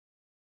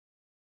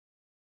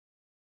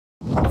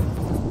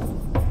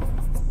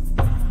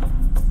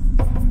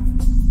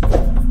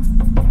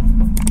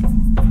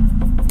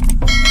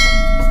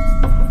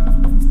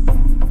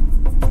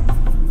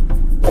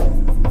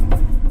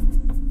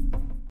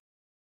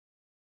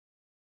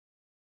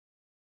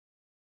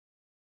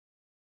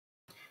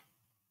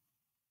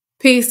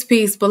Peace,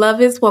 peace,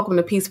 beloveds. Welcome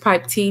to Peace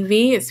Pipe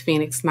TV. It's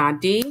Phoenix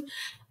Nadi.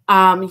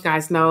 You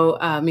guys know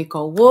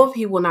Miko Wolf.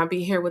 He will not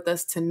be here with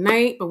us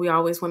tonight, but we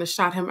always want to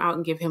shout him out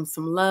and give him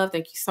some love.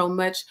 Thank you so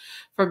much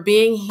for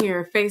being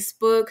here,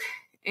 Facebook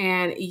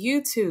and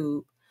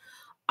YouTube.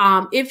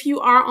 If you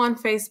are on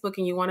Facebook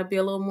and you want to be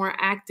a little more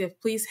active,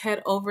 please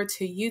head over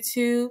to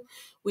YouTube.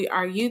 We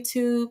are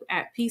YouTube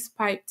at Peace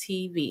Pipe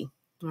TV.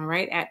 All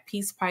right, at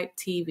Peace Pipe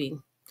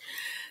TV.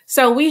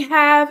 So we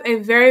have a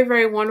very,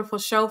 very wonderful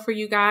show for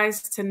you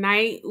guys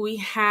tonight. We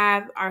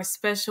have our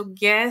special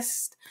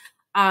guest,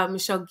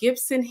 Michelle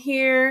Gibson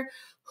here,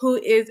 who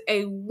is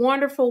a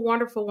wonderful,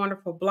 wonderful,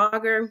 wonderful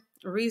blogger,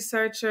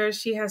 researcher.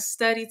 She has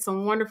studied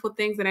some wonderful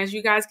things. And as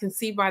you guys can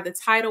see by the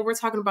title, we're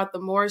talking about the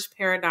Moorish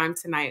Paradigm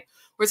tonight.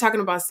 We're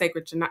talking about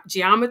sacred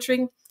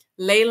geometry,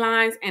 ley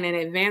lines, and an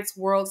advanced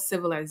world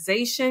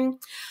civilization.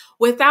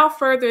 Without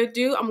further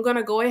ado, I'm going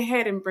to go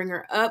ahead and bring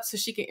her up so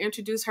she can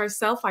introduce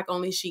herself like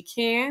only she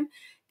can.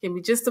 Give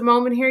me just a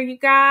moment here, you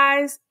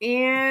guys.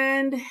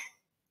 And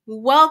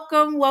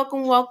welcome,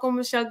 welcome, welcome,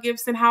 Michelle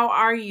Gibson. How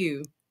are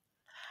you?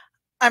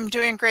 I'm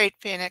doing great,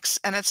 Phoenix,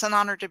 and it's an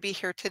honor to be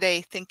here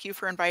today. Thank you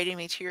for inviting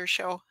me to your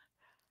show.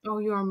 Oh,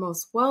 you are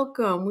most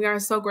welcome. We are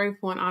so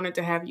grateful and honored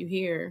to have you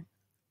here.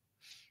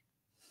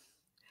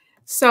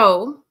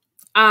 So,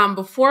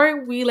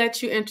 before we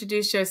let you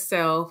introduce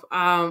yourself,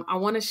 I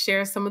want to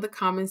share some of the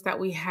comments that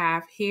we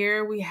have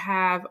here. We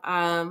have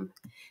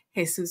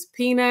Jesus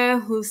Pina,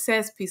 who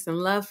says, peace and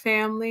love,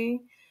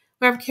 family.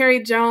 We have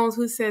Carrie Jones,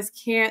 who says,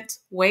 can't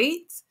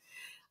wait.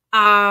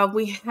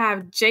 We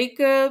have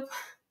Jacob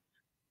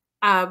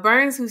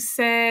Burns, who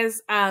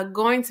says,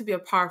 going to be a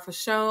powerful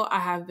show. I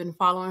have been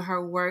following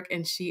her work,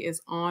 and she is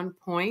on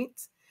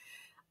point.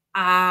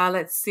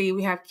 Let's see.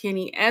 We have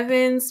Kenny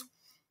Evans,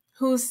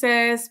 who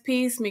says,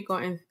 peace,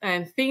 Miko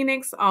and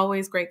Phoenix.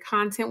 Always great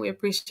content. We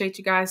appreciate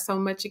you guys so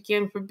much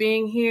again for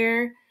being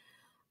here.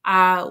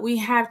 We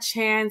have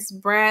Chance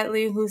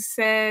Bradley, who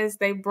says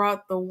they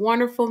brought the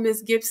wonderful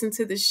Miss Gibson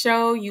to the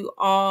show. You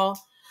all,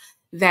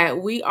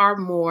 that we are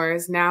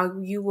Moors. Now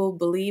you will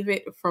believe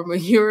it from a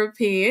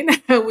European.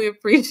 We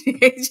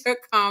appreciate your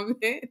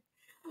comment.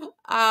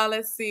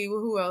 Let's see.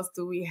 Who else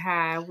do we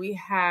have? We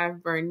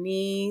have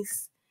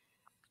Bernice,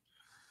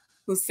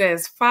 who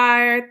says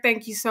fire.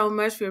 Thank you so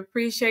much. We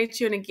appreciate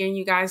you. And again,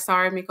 you guys,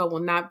 sorry, Miko will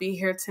not be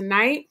here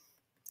tonight.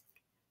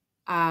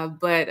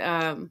 But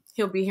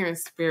he'll be here in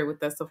spirit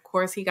with us. Of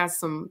course, he got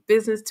some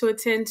business to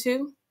attend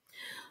to.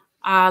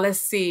 Let's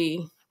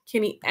see.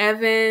 Kenny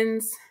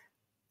Evans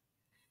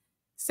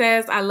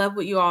says, I love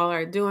what you all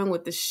are doing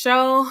with the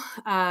show.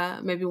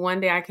 Maybe one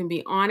day I can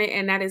be on it.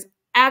 And that is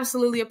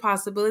absolutely a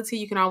possibility.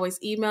 You can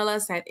always email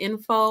us at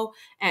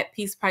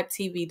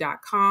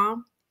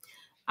info@peacepipetv.com.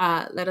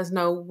 Let us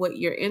know what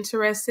you're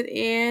interested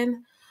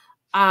in.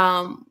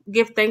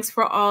 Give thanks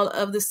for all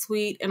of the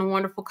sweet and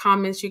wonderful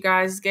comments you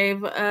guys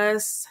gave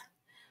us.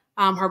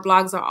 Her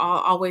blogs are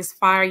always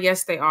fire.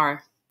 Yes, they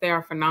are. They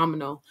are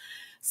phenomenal.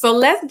 So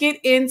let's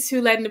get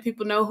into letting the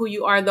people know who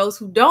you are. Those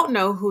who don't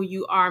know who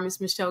you are,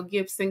 Miss Michelle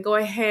Gibson, go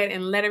ahead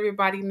and let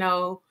everybody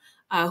know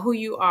who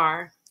you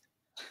are.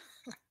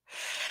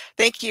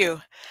 Thank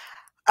you.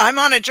 I'm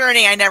on a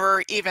journey I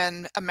never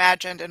even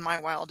imagined in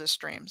my wildest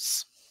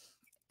dreams.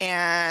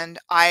 And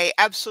I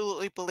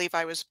absolutely believe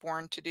I was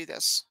born to do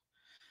this.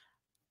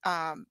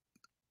 The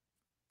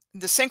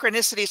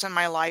synchronicities in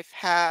my life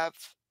have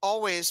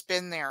always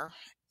been there.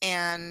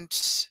 And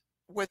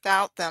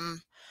without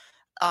them,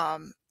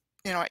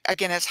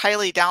 again, it's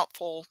highly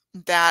doubtful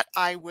that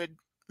I would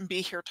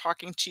be here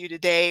talking to you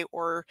today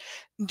or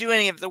do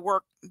any of the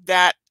work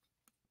that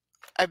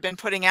I've been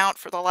putting out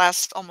for the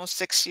last almost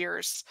 6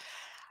 years.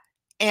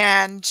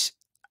 And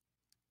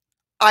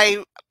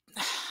I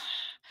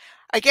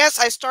guess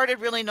I started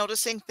really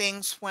noticing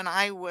things when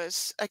I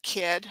was a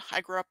kid.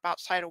 I grew up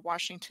outside of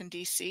Washington,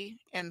 D.C.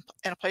 in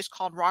a place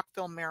called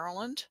Rockville,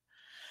 Maryland.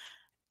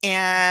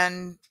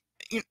 And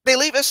they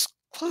leave us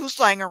clues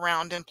lying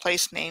around in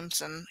place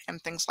names and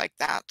things like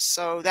that.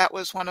 So that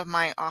was one of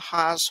my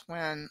ahas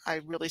when I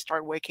really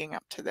started waking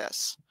up to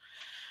this.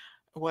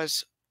 It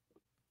was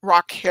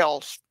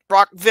Rockville,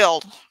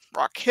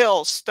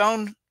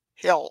 Stone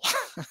Hill,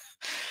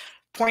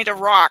 Point of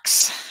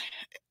Rocks.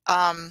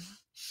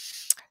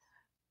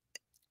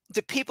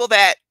 The people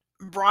that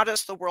brought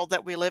us the world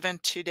that we live in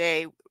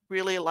today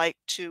really like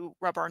to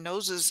rub our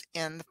noses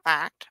in the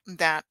fact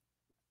that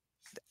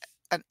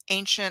an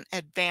ancient,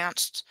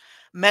 advanced,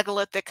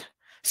 megalithic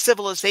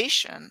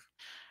civilization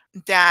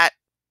that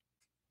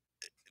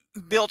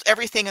built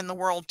everything in the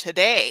world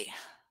today.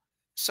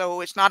 So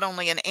it's not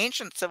only an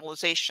ancient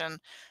civilization,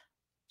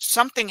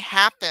 something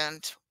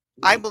happened,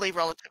 I believe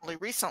relatively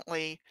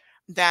recently,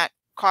 that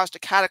caused a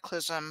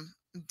cataclysm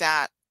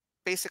that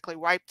basically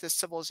wiped this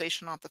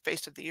civilization off the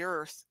face of the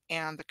earth,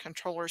 and the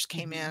controllers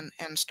came Mhm. in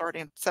and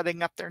started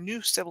setting up their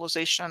new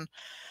civilization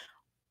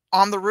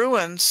on the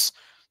ruins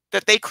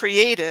that they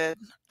created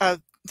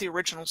of the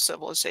original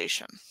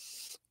civilization.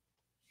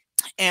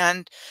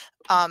 And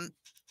um,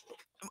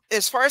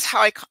 as far as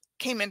how I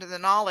came into the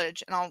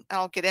knowledge, and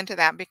I'll get into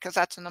that because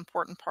that's an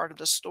important part of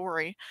the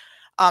story.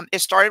 It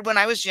started when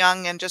I was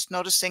young and just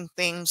noticing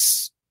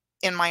things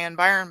in my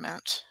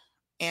environment.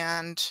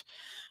 And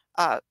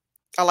uh,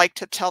 I like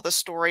to tell the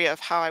story of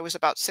how I was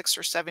about 6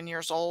 or 7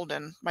 years old,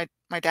 and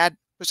my dad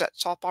was at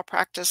softball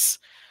practice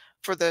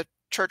for the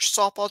church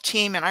softball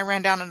team, and I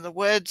ran down into the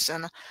woods,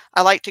 and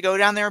I liked to go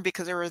down there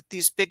because there were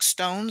these big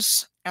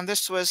stones, and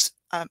this was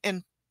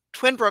in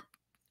Twin Brook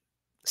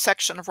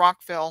section of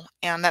Rockville,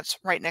 and that's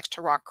right next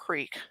to Rock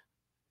Creek.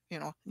 You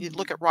know, you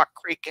look at Mhm. Rock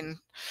Creek, and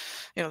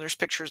there's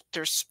pictures,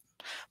 there's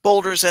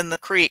boulders in the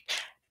creek,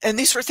 and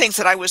these were things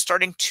that I was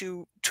starting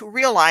to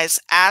realize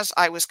as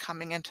I was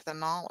coming into the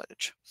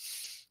knowledge.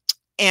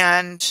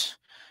 And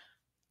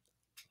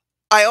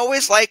I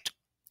always liked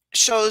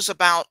shows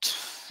about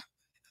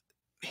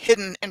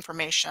hidden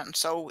information.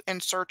 So In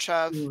Search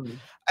of, Mm.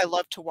 I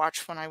loved to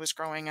watch when I was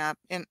growing up,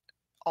 and Me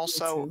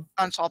also too.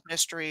 Unsolved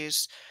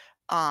Mysteries,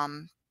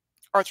 um,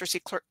 Arthur C.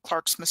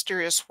 Clarke's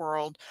Mysterious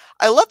World.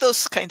 I love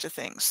those kinds of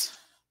things.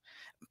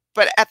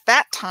 But at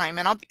that time,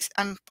 and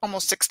I'm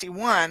almost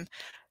 61,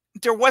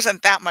 there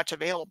wasn't that much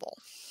available.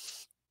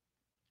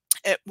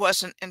 It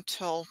wasn't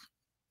until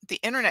the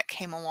internet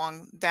came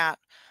along that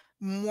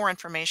more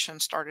information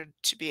started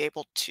to be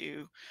able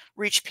to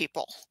reach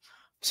people.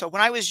 So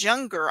when I was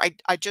younger,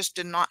 I just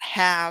did not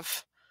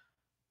have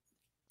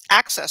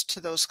access to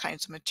those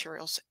kinds of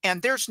materials.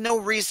 And there's no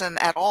reason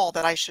at all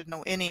that I should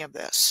know any of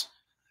this.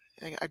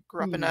 I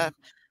grew up in Mm. a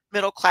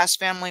middle class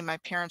family. My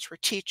parents were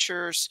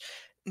teachers.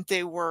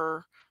 They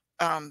were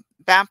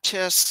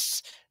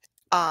Baptists,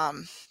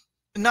 um,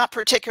 not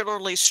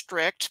particularly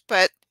strict,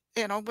 but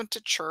went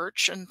to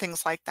church and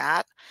things like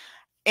that.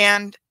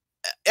 And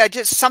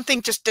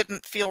something just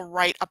didn't feel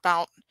right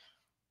about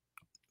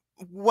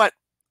what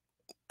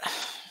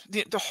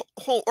the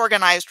whole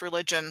organized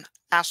religion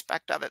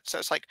aspect of it. So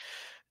it's like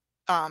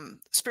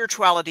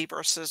spirituality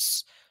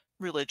versus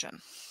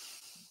religion.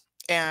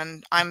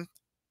 And I'm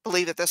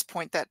believe at this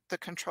point that the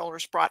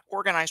controllers brought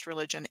organized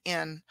religion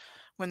in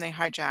when they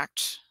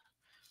hijacked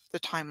the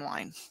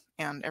timeline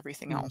and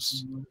everything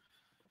else. Mhm.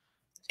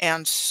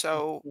 And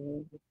so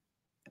Absolutely.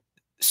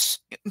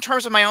 in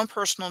terms of my own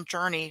personal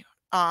journey,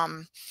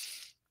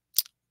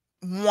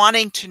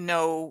 wanting to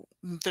know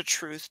the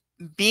truth,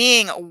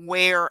 being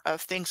aware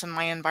of things in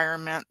my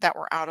environment that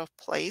were out of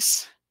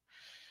place,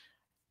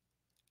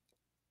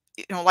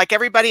 like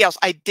everybody else,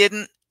 I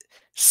didn't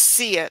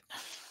see it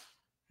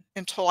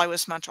until I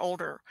was much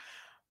older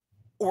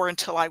or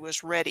until I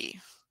was ready.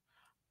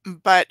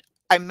 But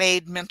I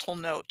made mental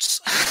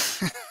notes.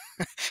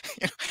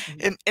 You know,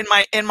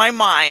 Mhm. in my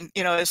mind,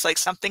 it's like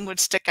something would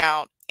stick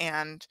out,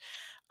 and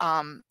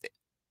um,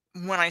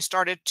 when I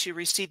started to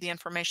receive the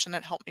information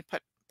that helped me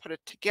put it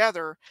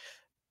together,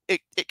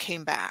 it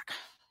came back.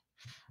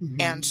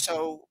 And Mhm.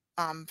 so,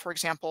 for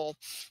example,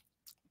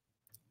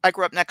 I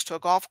grew up next to a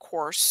golf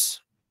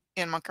course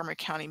in Montgomery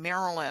County,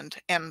 Maryland,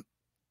 and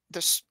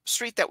this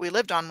street that we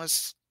lived on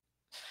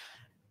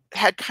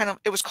had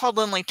it was called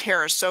Lindley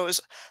Terrace, so it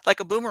was like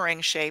a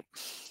boomerang shape.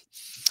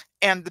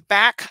 And the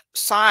back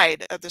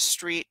side of the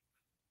street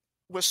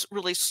was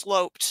really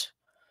sloped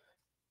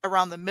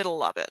around the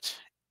middle of it.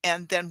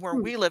 And then where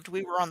Hmm. we lived,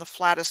 we were on the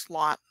flattest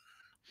lot,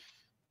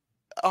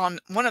 on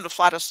one of the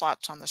flattest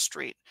lots on the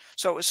street.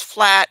 So it was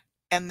flat,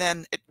 and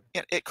then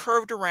it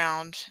curved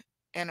around,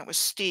 and it was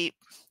steep.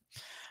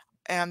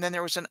 And then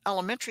there was an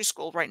elementary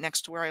school right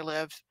next to where I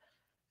live,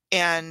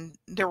 and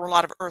there were a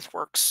lot of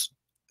earthworks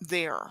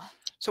there.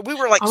 So we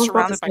were like I was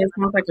about to surrounded say by it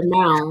sounds like a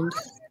mound.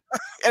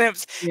 and it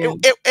was Yeah.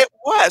 it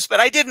was, but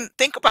I didn't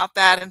think about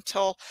that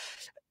until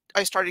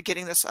I started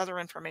getting this other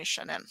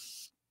information in.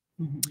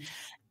 Mhm.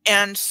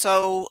 And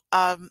so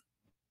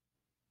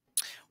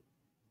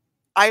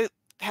I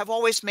have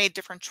always made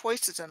different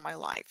choices in my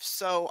life.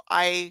 So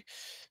I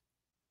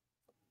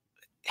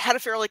had a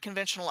fairly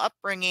conventional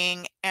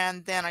upbringing,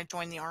 and then I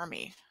joined the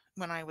army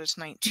when I was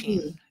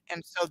 19. Mhm.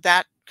 And so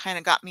that kind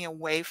of got me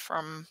away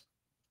from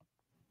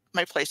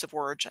my place of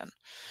origin.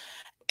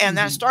 And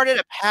that Mhm. started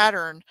a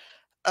pattern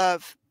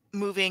of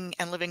moving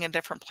and living in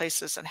different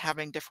places and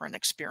having different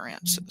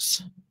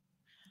experiences.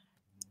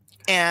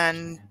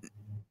 And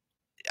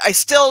I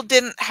still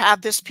didn't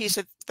have this piece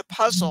of the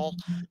puzzle,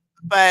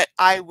 but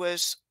I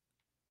was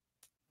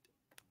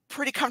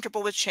pretty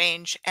comfortable with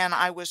change, and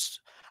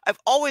I've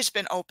always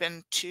been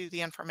open to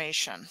the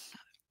information.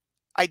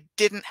 I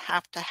didn't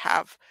have to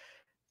have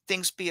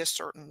things be a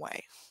certain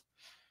way.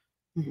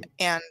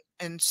 Mhm.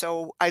 And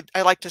so I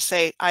like to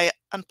say I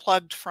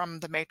unplugged from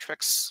the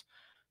matrix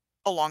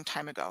a long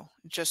time ago,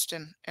 just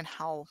in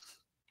how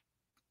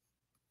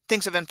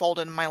things have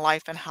unfolded in my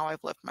life and how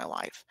I've lived my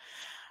life.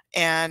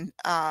 And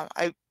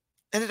I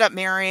ended up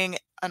marrying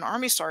an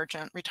army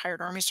sergeant,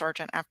 retired army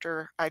sergeant,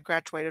 after I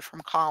graduated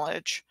from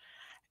college.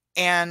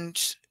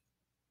 and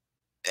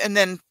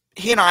then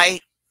he and I,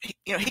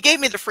 he gave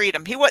me the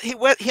freedom. He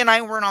and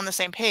I weren't on the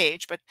same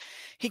page, but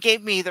he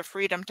gave me the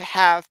freedom to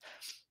have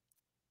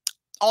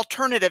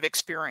alternative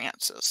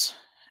experiences.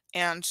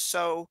 And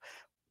so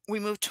we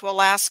moved to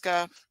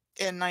Alaska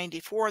in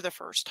 94 the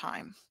first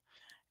time.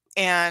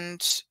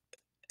 And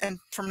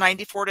from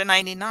 94 to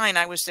 99,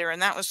 I was there.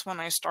 And that was when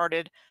I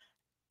started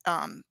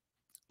um,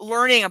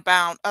 learning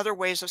about other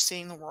ways of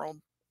seeing the world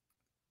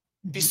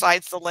Mhm.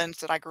 besides the lens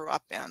that I grew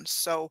up in.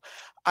 So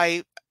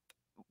I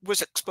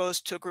was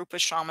exposed to a group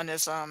of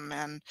shamanism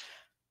and,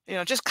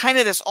 just kind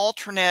of this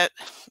alternate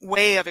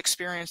way of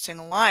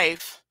experiencing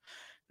life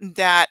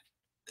that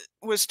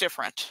was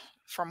different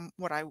from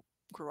what I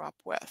grew up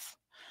with.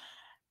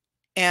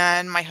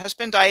 And my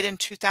husband died in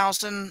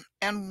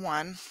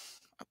 2001.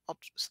 I'll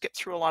skip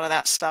through a lot of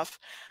that stuff.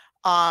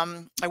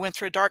 I went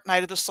through a dark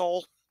night of the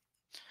soul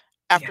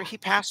after Yeah. he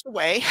passed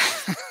away.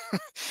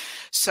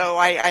 So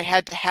I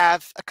had to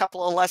have a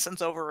couple of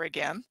lessons over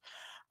again.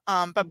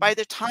 But by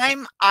the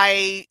time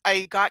I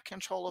got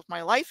control of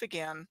my life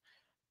again,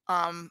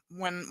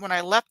 when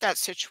I left that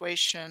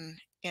situation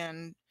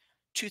in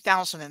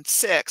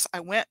 2006, I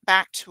went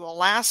back to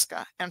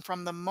Alaska. And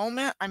from the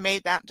moment I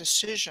made that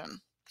decision,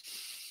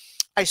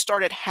 I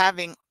started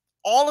having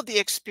all of the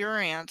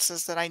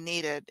experiences that I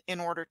needed in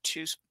order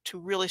to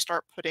really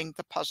start putting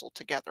the puzzle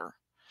together.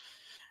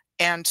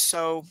 And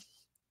so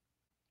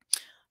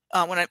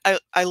when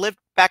I lived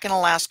back in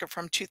Alaska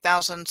from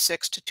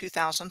 2006 to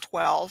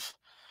 2012,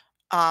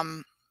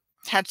 um,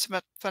 had some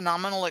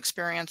phenomenal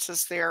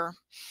experiences there.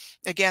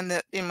 Again,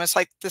 it was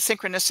like the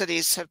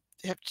synchronicities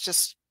have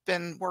just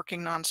been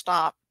working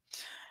nonstop.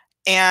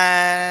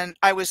 And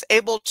I was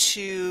able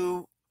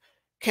to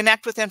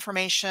connect with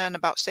information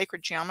about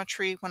sacred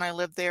geometry when I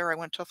lived there. I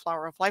went to a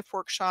Flower of Life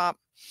workshop.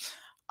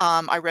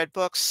 I read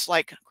books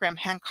like Graham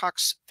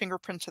Hancock's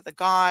Fingerprints of the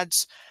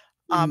Gods.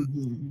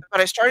 Mhm.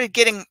 But I started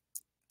getting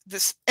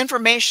this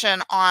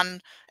information on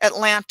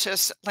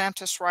Atlantis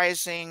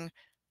rising,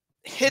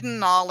 hidden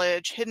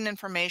knowledge, hidden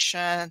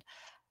information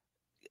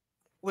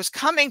was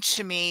coming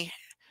to me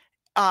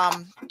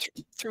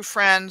through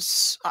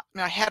friends.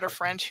 I had a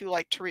friend who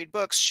liked to read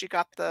books. She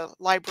got the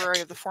library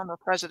of the former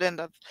president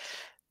of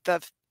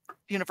the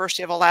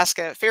University of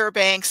Alaska at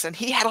Fairbanks, and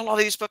he had a lot of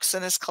these books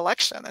in his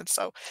collection. And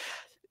so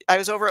I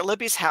was over at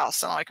Libby's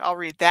house, and I'm like, I'll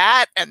read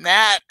that and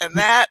that and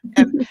that,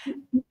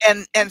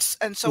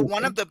 and so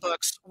one of Okay. the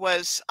books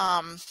was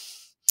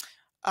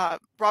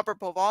Robert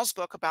Bauval's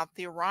book about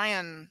the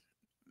Orion.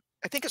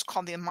 I think it's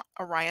called the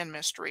Orion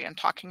Mystery, and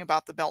talking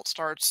about the belt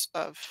stars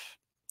of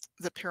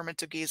the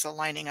pyramids of Giza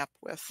lining up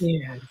with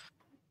Yeah.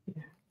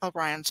 Yeah.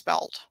 Orion's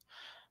belt.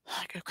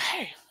 Like,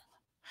 okay.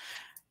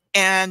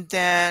 And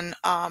then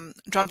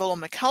John Volo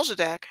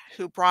Melchizedek,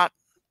 who brought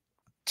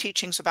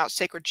teachings about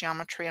sacred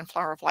geometry and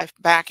flower of life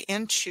back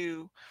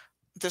into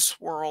this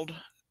world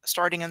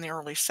starting in the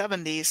early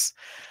 70s,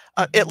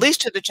 at Mhm.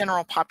 least to the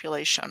general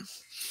population.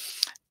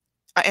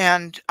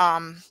 And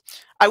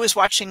I was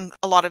watching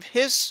a lot of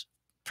his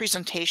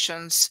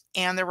presentations,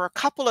 and there were a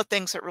couple of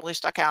things that really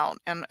stuck out.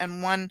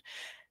 And one,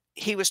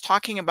 he was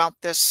talking about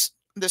this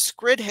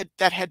grid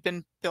that had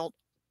been built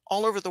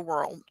all over the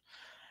world.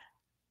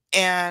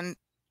 And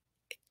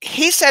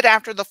he said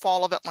after the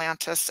fall of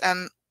Atlantis,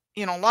 and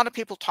a lot of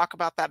people talk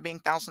about that being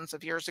thousands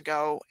of years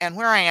ago. And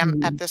where I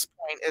am at Mhm. this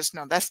point is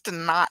no, that did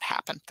not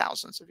happen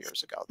thousands of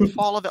years ago. The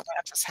fall of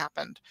Atlantis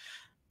happened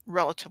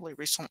relatively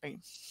recently.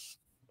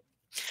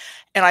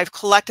 And I've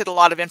collected a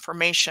lot of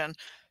information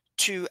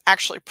to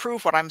actually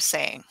prove what I'm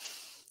saying.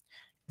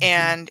 Mhm.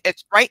 And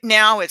it's right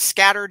now it's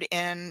scattered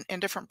in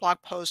different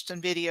blog posts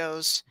and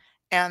videos.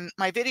 And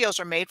my videos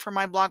are made for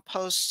my blog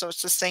posts, so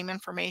it's the same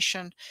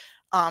information.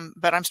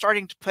 But I'm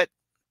starting to put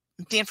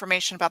the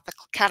information about the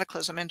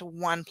cataclysm into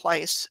one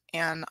place,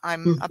 and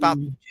I'm about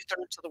Mhm.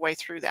 2/3 of the way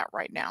through that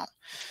right now.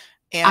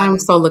 I'm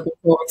And so looking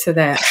forward to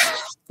that.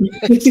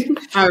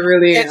 it's I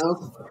really it's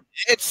am.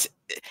 it's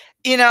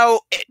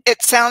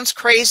it sounds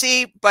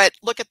crazy, but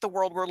look at the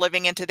world we're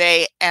living in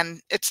today,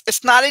 and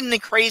it's not any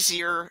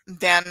crazier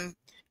than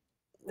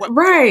what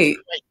we're going Right.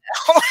 through right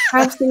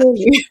now.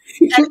 Absolutely.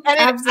 And it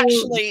Absolutely.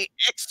 actually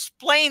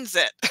explains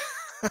it,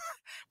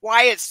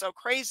 why it's so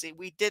crazy.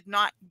 We did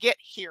not get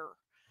here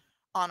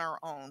on our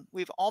own.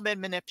 We've all been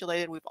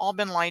manipulated. We've all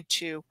been lied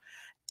to.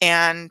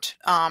 And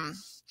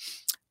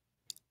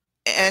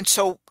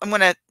so I'm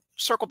going to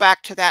circle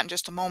back to that in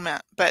just a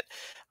moment. But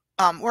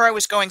where I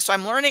was going, so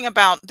I'm learning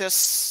about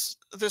this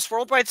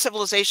worldwide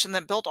civilization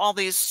that built all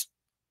these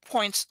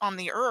points on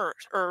the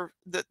earth, or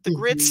the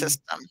grid Mhm.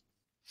 system.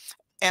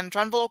 And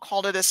John Volo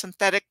called it a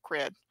synthetic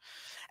grid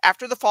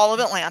after the fall of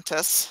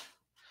Atlantis.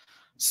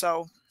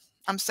 So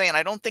I'm saying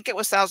I don't think it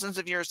was thousands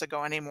of years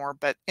ago anymore.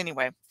 But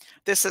anyway,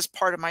 this is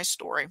part of my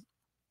story.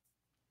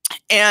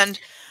 And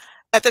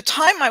at the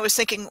time I was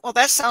thinking, well,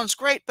 that sounds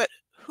great, but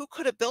who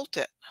could have built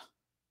it?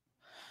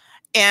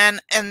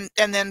 And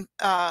then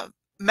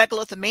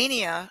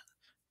Megalithomania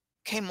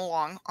came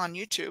along on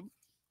YouTube,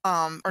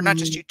 or not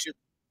just Mhm. YouTube.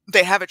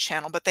 They have a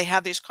channel, but they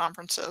have these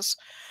conferences.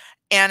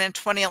 And in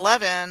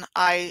 2011,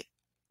 I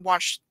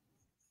watched,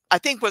 I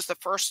think was the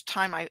first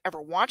time I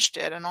ever watched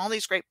it, and all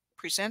these great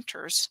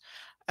presenters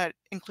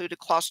included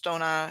Klaus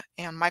Dona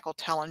and Michael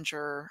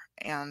Tellinger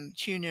and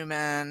Hugh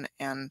Newman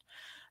and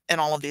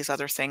all of these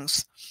other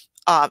things,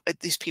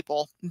 these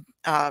people,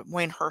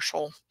 Wayne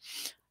Herschel.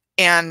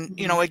 And,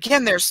 you know,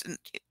 again, there's,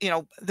 you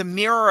know, the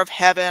mirror of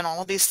heaven,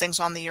 all of these things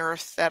on the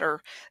earth that are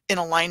in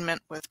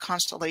alignment with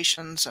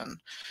constellations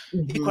and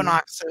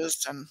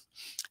equinoxes. And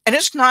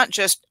it's not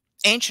just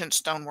ancient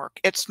stonework,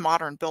 it's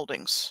modern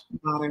buildings,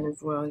 Modern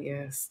as well,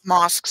 yes.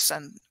 mosques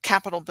and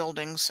capitol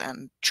buildings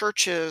and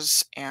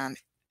churches and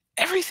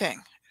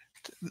everything.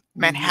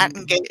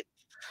 Manhattan Gate.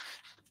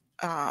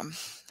 I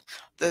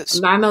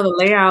know the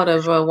layout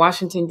of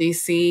Washington,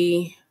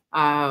 D.C.,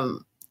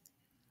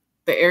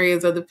 the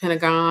areas of the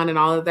Pentagon and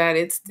all of that.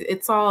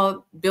 It's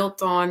all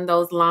built on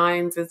those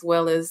lines, as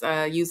well as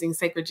using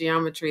sacred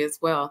geometry as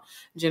well,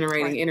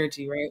 generating Right.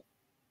 energy, right?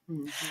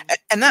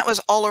 And that was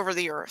all over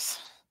the earth.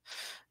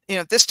 You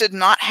know, this did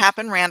not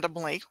happen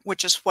randomly,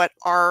 which is what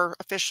our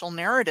official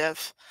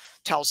narrative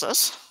tells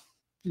us.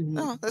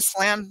 Oh, this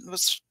land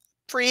was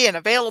free and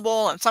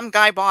available, and some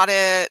guy bought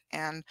it,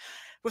 and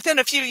within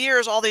a few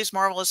years, all these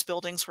marvelous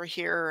buildings were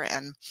here,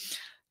 and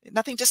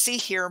nothing to see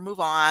here, move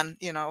on,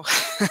 you know.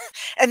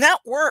 And that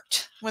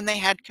worked when they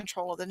had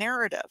control of the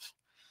narrative.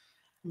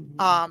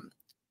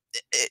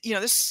 You know,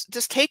 this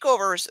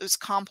takeover is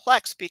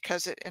complex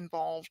because it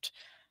involved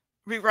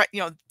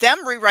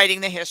them rewriting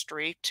the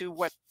history to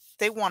what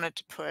they wanted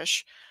to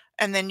push,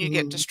 and then you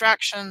get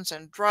distractions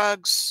and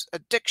drugs,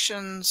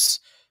 addictions,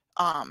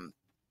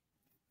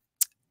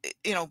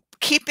 you know,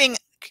 keeping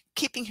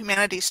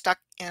humanity stuck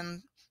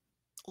in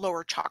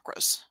lower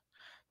chakras,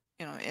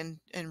 you know,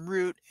 in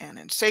root and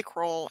in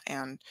sacral,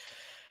 and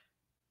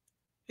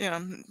you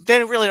know,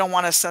 they really don't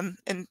want us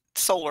in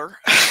solar.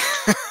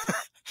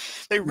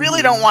 They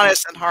really don't want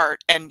us in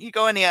heart. And you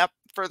go any up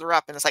further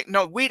up, and it's like,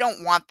 no, we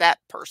don't want that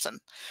person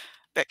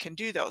that can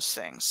do those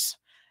things.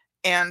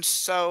 And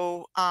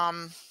so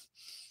the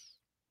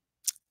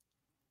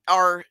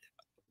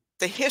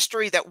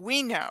history that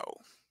we know,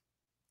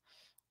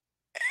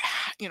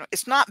 you know,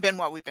 it's not been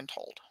what we've been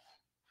told.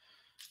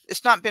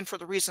 It's not been for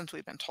the reasons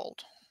we've been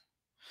told.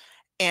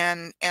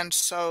 And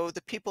so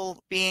the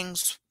people,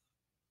 beings,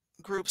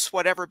 groups,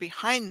 whatever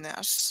behind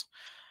this,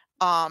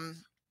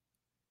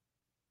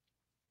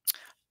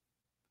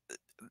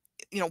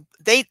 you know,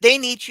 they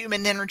need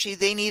human energy.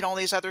 They need all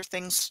these other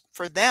things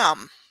for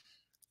them.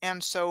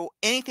 And so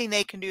anything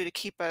they can do to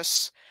keep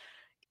us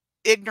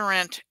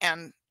ignorant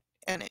and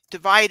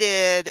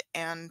divided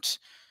and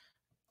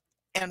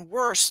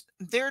worse,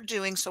 they're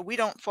doing, so we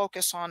don't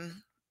focus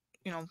on,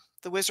 you know,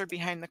 the wizard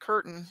behind the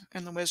curtain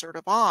and the Wizard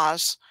of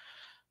Oz,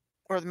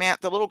 or the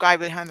little guy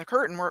behind the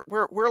curtain.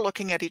 We're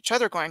looking at each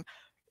other going,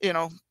 you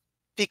know,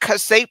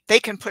 because they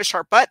can push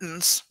our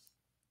buttons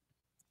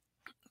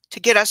to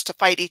get us to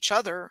fight each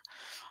other,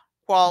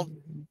 while,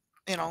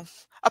 you know,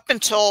 up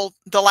until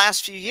the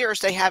last few years,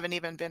 they haven't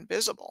even been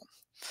visible.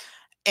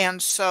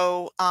 And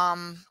so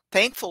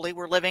thankfully,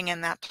 we're living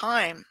in that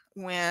time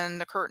when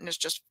the curtain is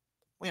just,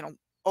 you know,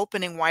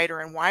 opening wider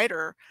and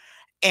wider,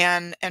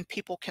 and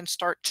people can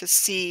start to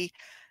see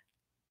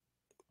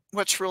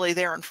what's really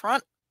there in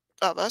front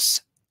of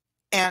us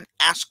and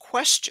ask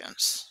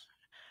questions.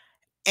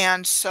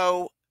 And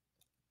so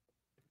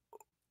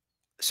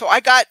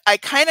I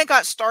kind of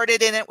got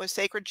started in it with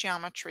sacred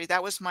geometry.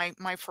 That was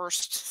my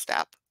first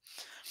step.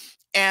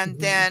 And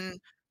then,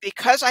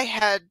 because I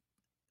had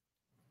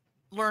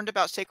learned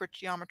about sacred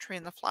geometry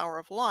and the flower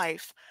of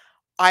life,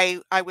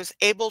 I was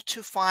able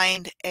to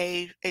find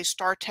a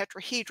star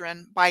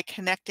tetrahedron by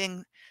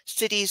connecting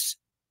cities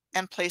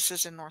and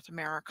places in North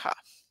America.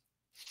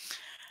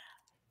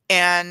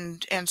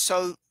 And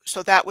so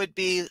that would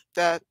be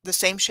the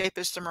same shape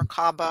as the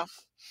Merkaba.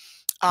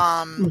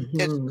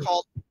 It's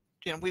called,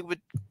 you know, we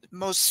would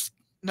most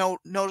known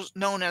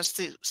as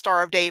the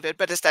Star of David,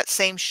 but it's that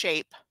same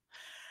shape.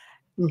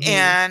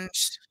 And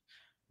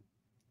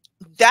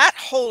that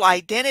whole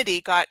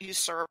identity got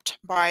usurped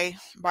by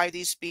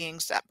these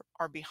beings that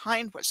are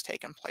behind what's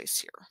taken place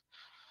here.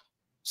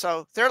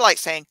 So they're like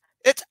saying,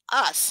 it's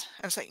us.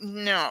 And it's like,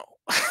 no.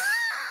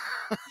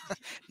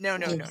 No.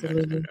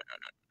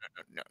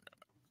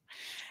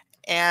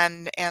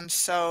 And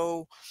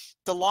so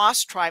the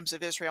lost tribes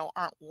of Israel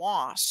aren't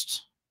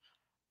lost.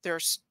 They're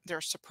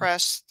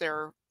suppressed,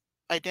 their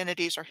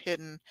identities are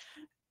hidden,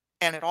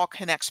 and it all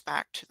connects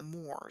back to the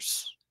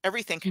Moors.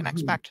 Everything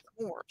connects back to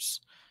the Moors.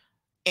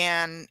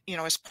 And, you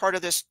know, as part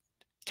of this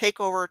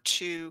takeover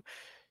to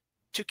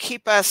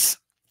keep us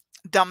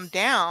dumbed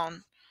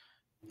down,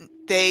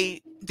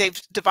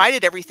 they've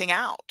divided everything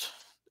out,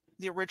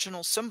 the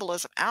original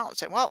symbolism out,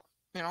 say, well,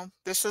 you know,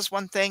 this is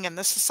one thing, and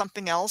this is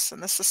something else,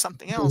 and this is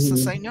something else. And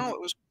say, no,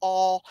 it was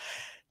all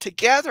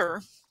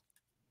together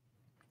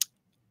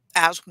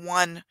as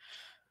one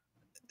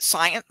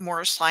science,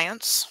 Moorish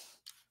science.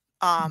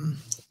 And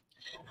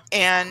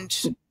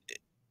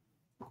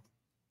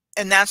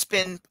that's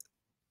been,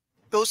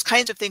 those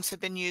kinds of things have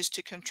been used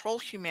to control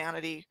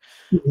humanity.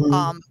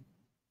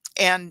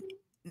 and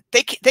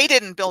they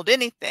didn't build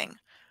anything,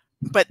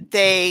 but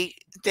they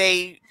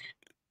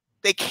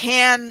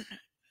can.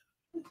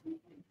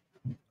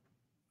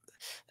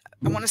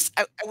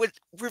 I would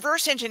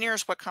reverse engineer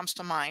is what comes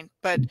to mind,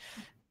 but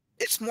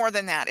it's more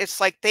than that. It's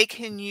like they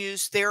can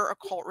use their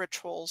occult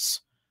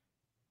rituals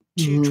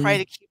to try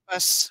to keep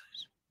us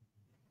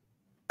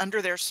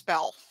under their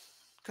spell,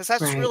 because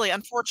that's Right. really,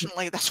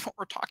 unfortunately, that's what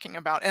we're talking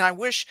about. And I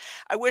wish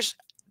I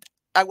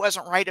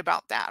wasn't right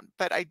about that,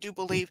 but I do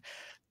believe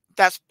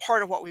that's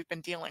part of what we've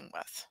been dealing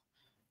with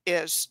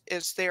is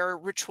their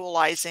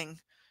ritualizing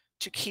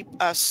to keep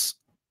us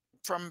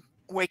from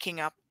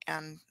waking up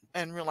and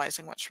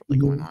realizing what's really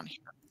going on here.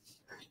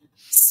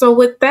 So,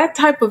 with that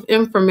type of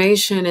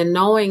information and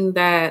knowing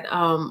that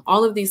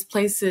all of these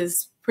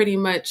places pretty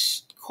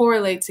much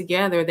correlate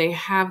together, they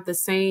have the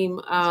same,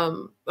 a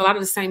lot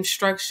of the same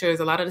structures,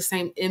 a lot of the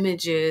same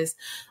images.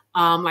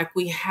 Like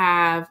we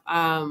have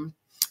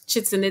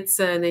Chichen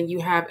Itza, and then you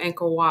have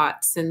Angkor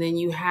Watts, and then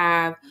you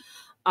have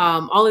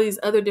all of these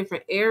other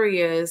different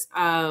areas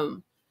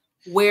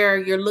where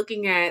you're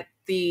looking at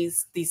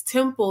these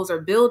temples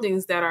or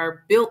buildings that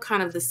are built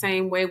kind of the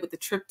same way with the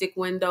triptych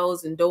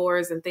windows and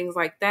doors and things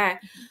like that.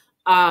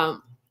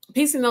 um,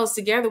 Piecing those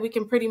together, we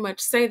can pretty much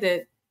say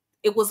that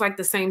it was like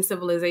the same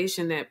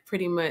civilization that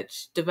pretty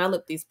much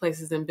developed these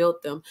places and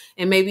built them,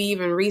 and maybe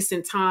even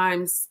recent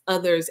times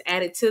others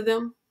added to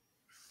them.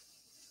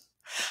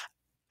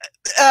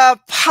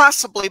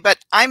 Possibly,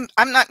 but I'm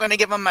not going to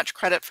give them much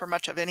credit for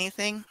much of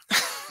anything,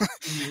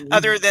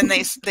 other than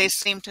they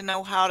seem to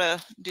know how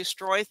to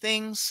destroy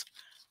things,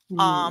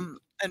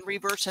 and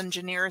reverse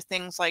engineer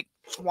things like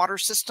water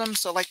systems.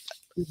 So like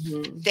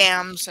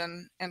dams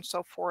and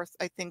so forth.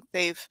 I think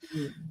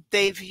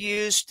they've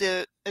used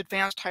the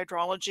advanced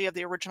hydrology of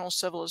the original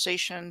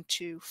civilization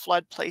to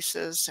flood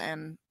places,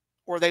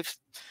 or the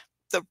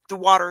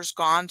water's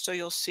gone, so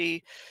you'll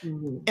see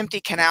empty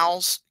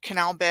canal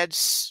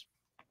beds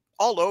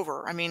all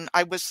over. I mean,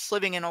 I was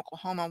living in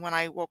Oklahoma when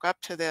I woke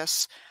up to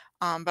this,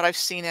 but I've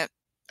seen it.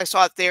 I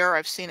saw it there.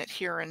 I've seen it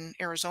here in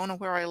Arizona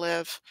where I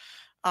live.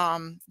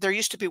 There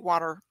used to be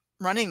water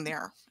running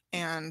there,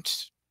 and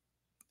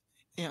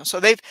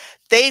so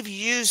they've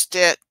used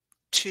it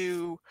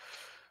to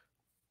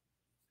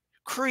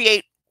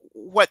create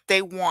what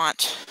they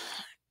want,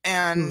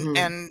 and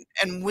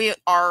we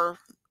are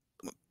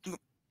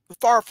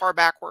far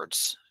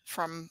backwards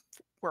from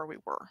where we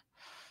were.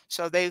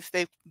 So they've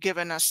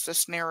given us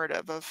this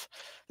narrative of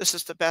this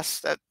is the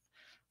best that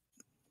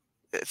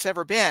it's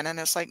ever been, and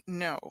it's like,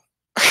 no.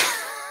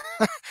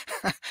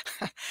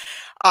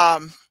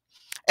 um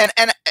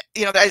and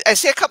I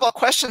see a couple of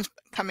questions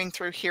coming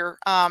through here.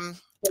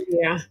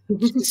 Yeah.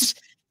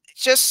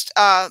 just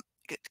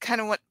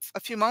kind of what a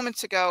few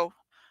moments ago.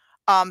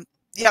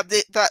 Yeah,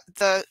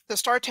 the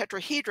star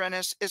tetrahedron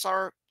is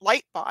our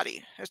light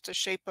body. It's the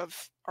shape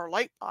of our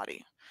light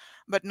body,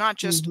 but not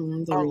just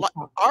our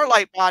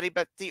light body,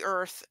 but the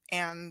Earth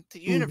and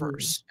the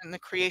universe and the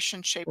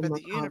creation shape of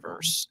the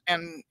universe,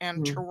 and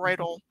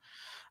toroidal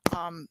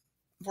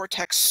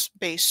vortex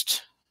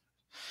based,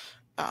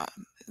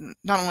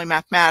 not only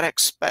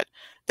mathematics, but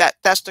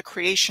that's the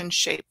creation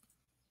shape.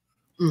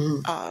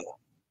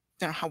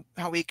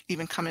 How we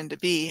even come into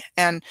be.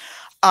 And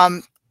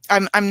I'm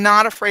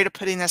not afraid of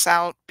putting this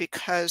out,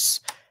 because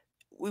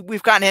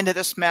we've gotten into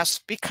this mess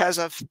because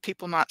of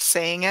people not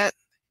saying it.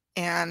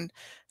 And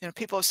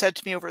people have said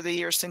to me over the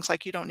years things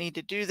like, you don't need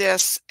to do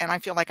this, and I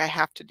feel like I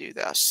have to do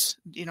this.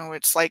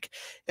 It's like,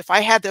 if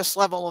I had this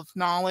level of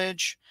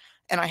knowledge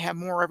and I have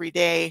more every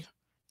day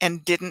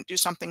and didn't do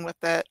something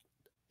with it,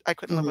 I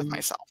couldn't live with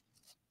myself.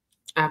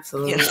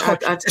 Absolutely.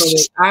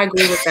 I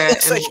agree with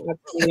that, and I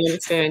totally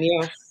understand.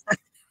 Yes.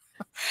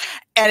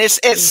 And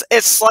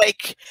it's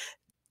like,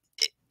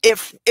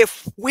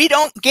 if we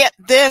don't get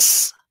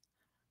this,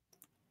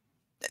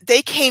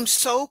 they came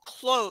so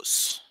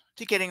close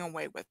to getting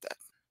away with it.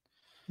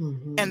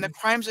 And the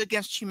crimes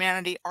against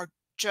humanity are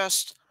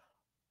just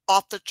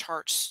off the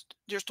charts.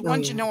 There's the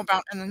ones you know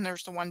about, and then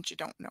there's the ones you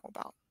don't know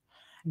about.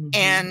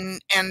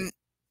 And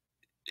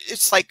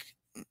it's like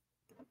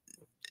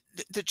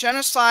the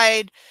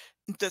genocide,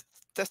 the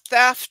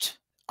theft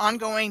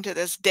ongoing to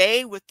this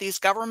day with these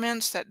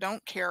governments that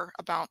don't care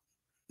about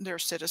their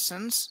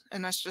citizens.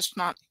 And that's just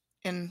not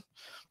in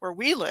where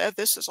we live.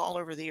 This is all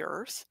over the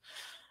earth.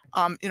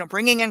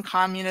 Bringing in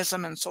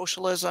communism and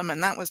socialism,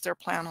 and that was their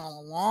plan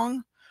all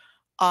along.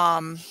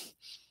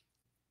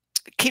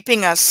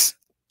 Keeping us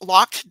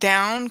locked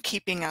down,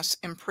 keeping us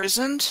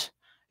imprisoned,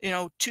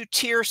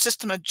 two-tier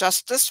system of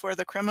justice where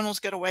the criminals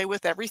get away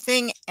with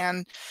everything,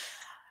 and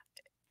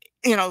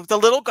the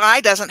little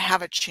guy doesn't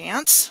have a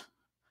chance.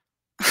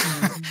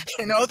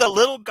 The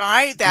little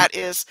guy that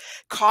is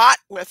caught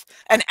with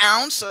an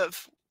ounce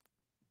of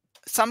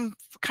some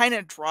kind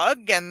of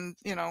drug, and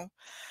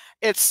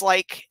it's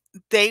like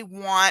they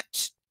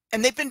want,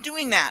 and they've been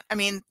doing that. I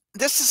mean,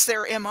 this is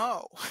their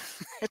MO.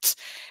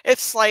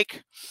 It's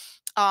like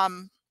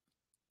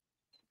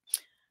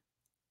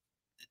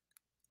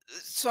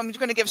So I'm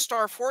going to give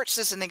star forts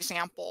as an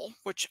example,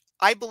 which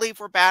I believe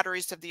were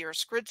batteries of the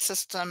Earth's grid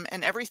system,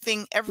 and every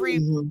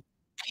Mhm.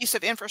 piece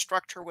of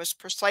infrastructure was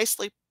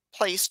precisely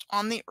placed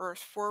on the Earth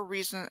for a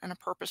reason and a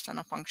purpose and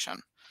a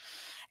function.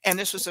 And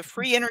this was a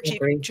free energy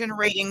Agree.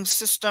 generating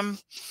system,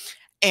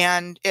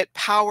 and it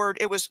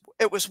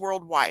was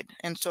worldwide.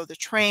 And so the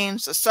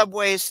trains, the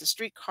subways, the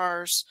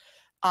streetcars,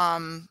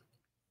 um,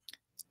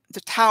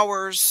 the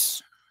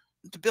towers,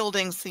 the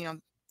buildings,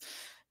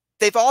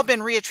 they've all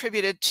been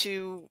reattributed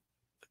to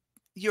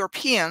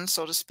Europeans,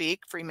 so to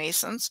speak,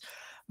 Freemasons,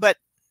 but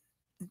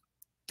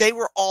they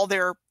were all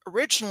there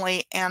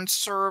originally and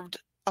served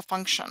a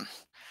function.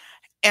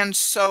 And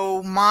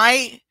so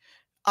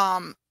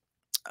um,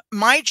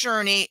 my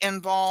journey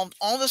involved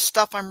all the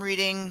stuff I'm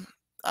reading,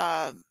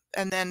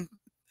 and then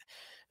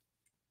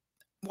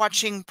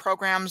watching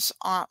programs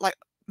on like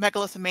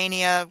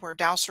megalithomania, where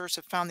dowsers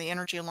have found the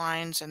energy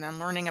lines, and then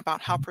learning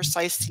about how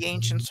precise the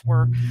ancients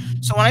were.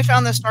 So when I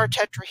found the star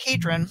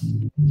tetrahedron,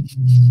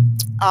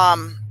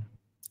 um,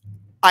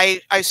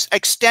 I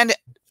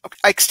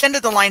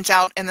extended the lines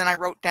out, and then I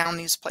wrote down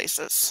these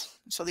places.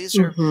 So there's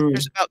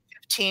Mhm. about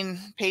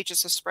 15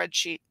 pages of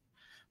spreadsheet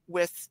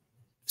with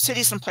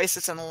cities and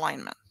places in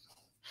alignment.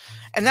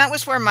 And that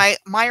was where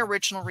my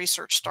original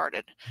research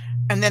started.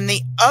 And then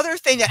the other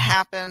thing that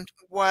happened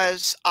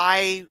was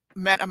I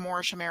met a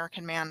Moorish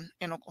American man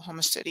in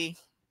Oklahoma City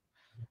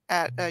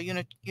at a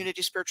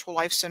Unity Spiritual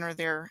Life Center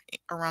there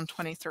around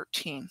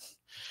 2013.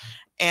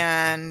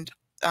 And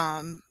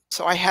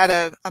so I had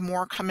a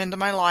Moor come into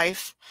my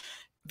life,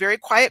 very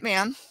quiet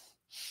man,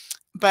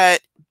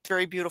 but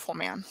very beautiful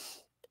man.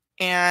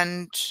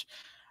 And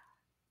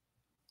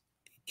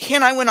he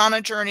and I went on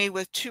a journey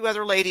with two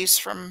other ladies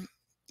from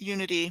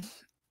Unity,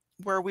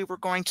 where we were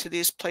going to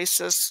these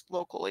places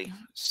locally.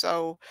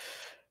 So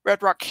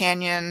Red Rock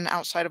Canyon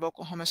outside of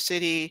Oklahoma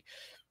City.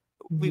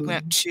 We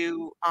went Mhm.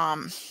 to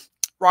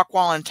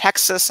Rockwall in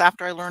Texas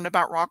after I learned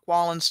about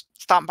Rockwall, and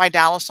stopped by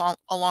Dallas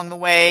along the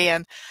way.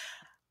 And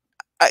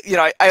I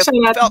Shout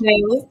out to felt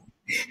Dallas.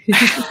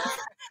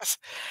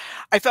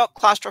 I felt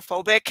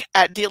claustrophobic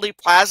at Dealey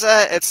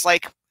Plaza. It's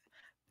like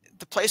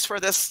the place where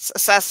this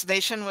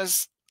assassination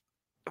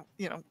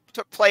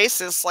took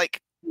place is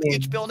like Yeah.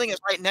 each building is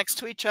right next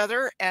to each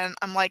other, and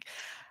I'm like,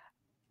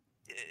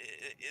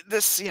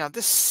 this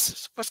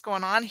what's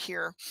going on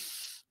here?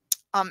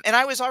 And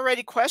I was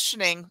already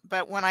questioning,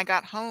 but when I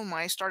got home,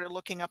 I started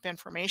looking up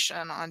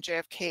information on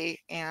JFK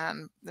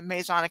and the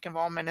Masonic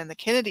involvement in the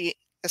Kennedy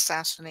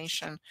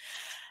assassination.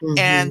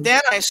 And Mhm.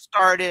 then I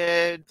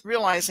started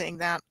realizing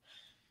that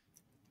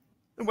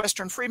the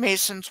Western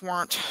Freemasons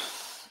weren't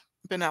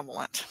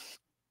benevolent.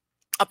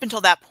 Up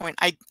until that point,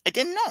 I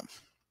didn't know.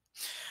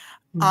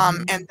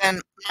 And Mhm.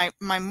 then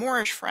my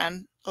Moorish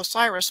friend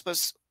Osiris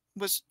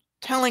was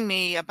telling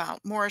me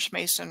about Moorish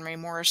Masonry,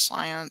 Moorish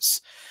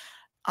science,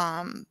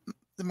 um,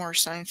 the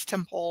Moorish Science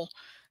Temple,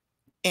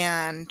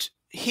 and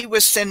he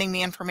was sending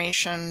me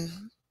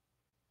information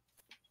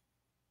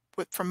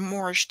from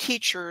Moorish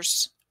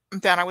teachers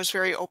that I was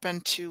very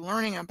open to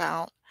learning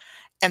about,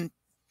 and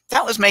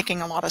that was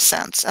making a lot of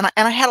sense. And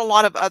I had a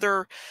lot of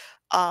other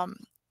um,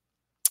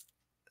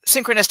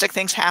 synchronistic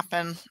things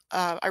happen.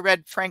 I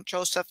read Frank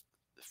Joseph's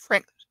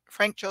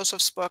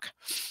book,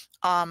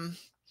 um,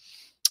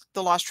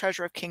 The Lost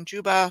Treasure of King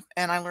Juba,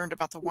 and I learned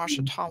about the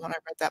Washita when I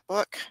read that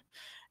book.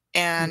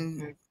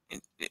 And, Okay.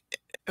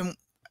 and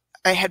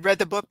I had read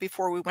the book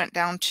before we went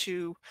down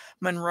to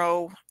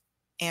Monroe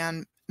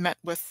and met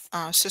with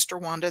Sister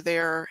Wanda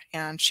there,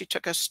 and she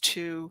took us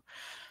to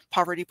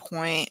Poverty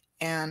Point,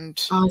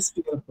 and Oh, it's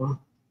beautiful.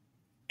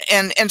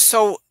 and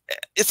so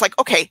it's like,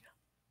 okay,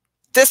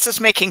 this is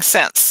making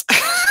sense.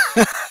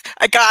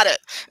 I got it.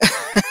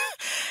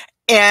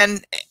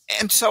 and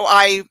and so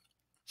I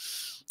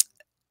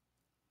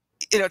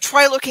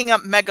try looking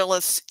up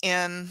megaliths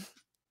in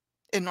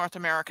North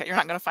America. You're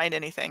not going to find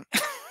anything.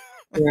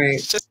 Right.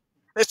 It's just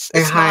it's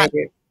They it's not, hide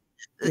it.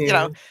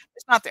 Yeah.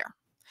 it's not there.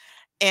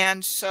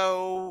 And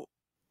so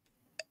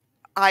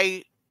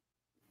I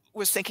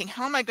was thinking,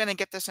 how am I going to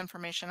get this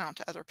information out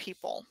to other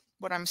people,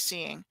 what I'm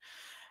seeing?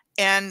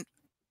 And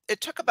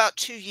it took about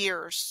 2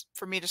 years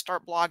for me to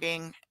start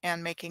blogging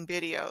and making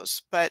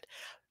videos. But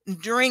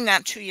during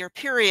that 2-year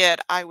period,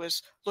 I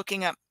was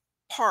looking up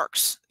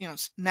parks,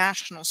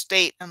 national,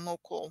 state, and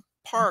local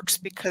parks,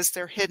 because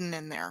they're hidden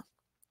in there.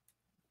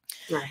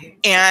 Right.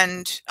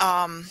 And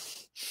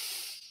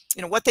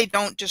what they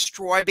don't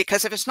destroy,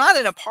 because if it's not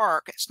in a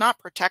park, it's not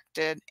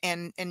protected,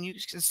 and you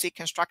can see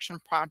construction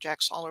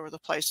projects all over the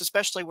place,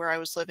 especially where I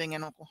was living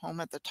in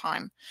Oklahoma at the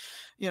time,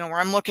 where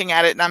I'm looking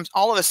at it, and I'm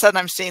all of a sudden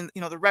I'm seeing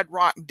the red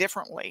rock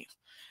differently,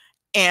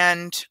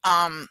 and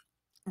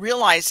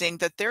realizing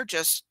that they're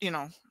just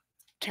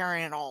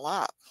tearing it all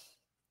up,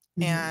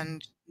 Mhm.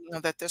 and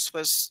that this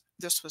was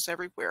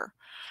everywhere.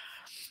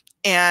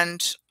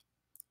 And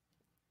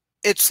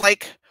it's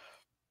like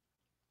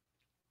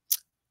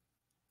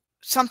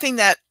something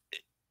that,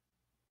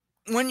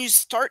 when you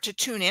start to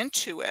tune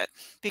into it,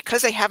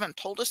 because they haven't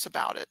told us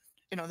about it,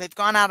 they've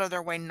gone out of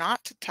their way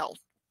not to tell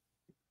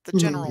the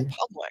general Mhm.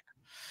 public.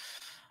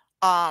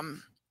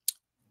 um,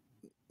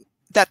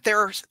 that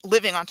they're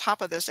living on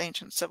top of this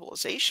ancient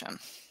civilization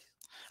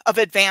of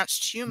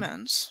advanced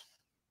humans.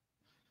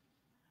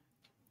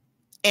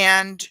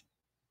 And,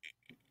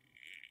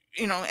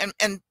 you know,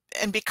 and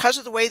because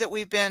of the way that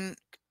we've been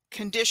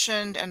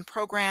conditioned and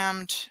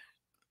programmed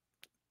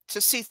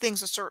to see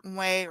things a certain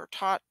way, or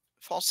taught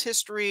false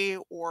history,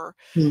 or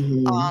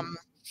Mhm. um,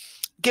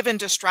 given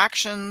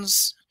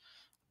distractions,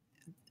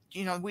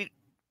 you know,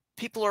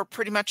 people are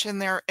pretty much in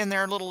their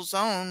little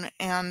zone,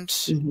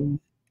 Mhm.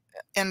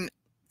 and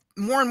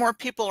more and more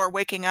people are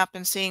waking up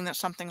and seeing that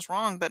something's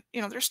wrong. But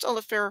you know, there's still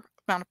a fair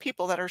amount of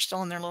people that are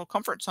still in their little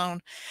comfort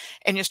zone,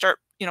 and you start,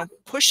 you know,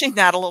 pushing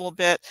that a little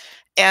bit,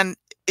 and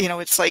you know,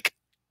 it's like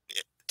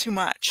too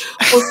much.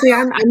 Well, see,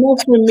 I know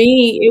for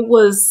me, it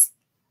was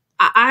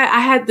I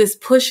had this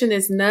push and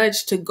this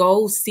nudge to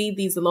go see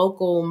these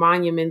local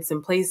monuments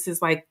and places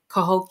like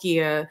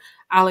Cahokia,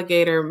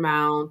 Alligator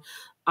Mound,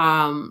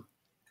 um,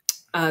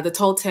 the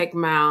Toltec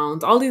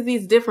Mound, all of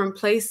these different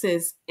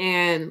places.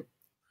 And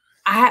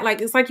I had like,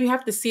 it's like you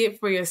have to see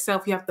it for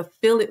yourself. You have to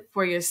feel it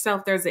for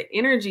yourself. There's an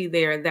energy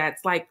there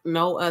that's like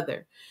no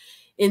other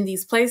in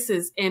these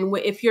places. And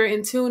if you're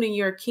in tune and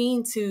you're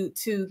keen to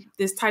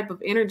this type of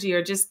energy,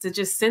 or just to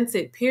just sense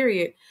it,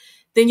 period,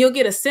 then you'll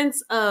get a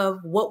sense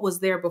of what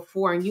was there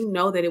before, and you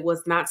know that it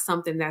was not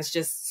something that's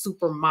just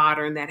super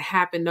modern that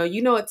happened. No,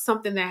 you know, it's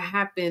something that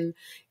happened,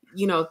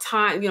 you know,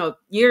 time, you know,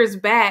 years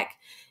back.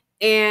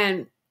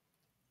 And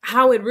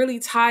how it really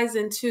ties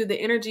into the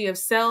energy of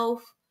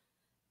self,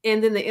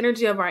 and then the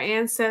energy of our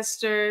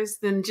ancestors,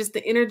 then just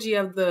the energy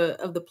of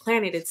the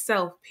planet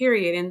itself,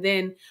 period. And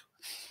then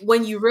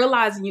when you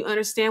realize and you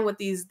understand what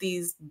these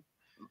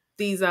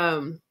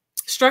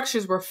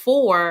structures were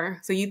for,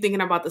 so you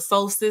thinking about the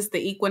solstice, the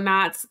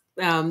equinox,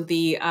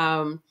 the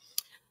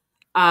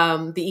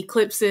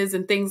eclipses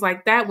and things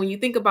like that, when you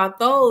think about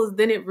those,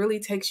 then it really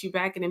takes you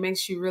back and it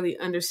makes you really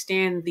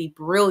understand the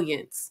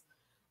brilliance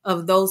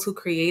of those who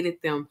created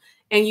them.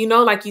 And you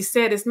know, like you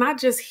said, it's not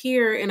just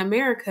here in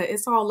America,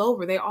 it's all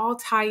over. They all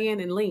tie in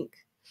and link.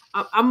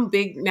 I'm a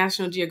big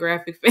National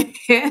Geographic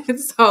fan,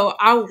 so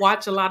I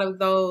watch a lot of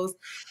those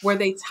where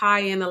they tie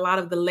in a lot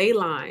of the ley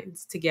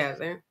lines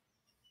together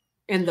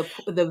and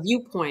the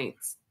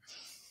viewpoints.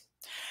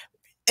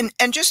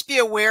 And just be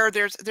aware,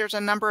 there's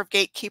a number of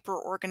gatekeeper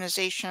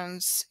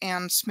organizations,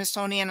 and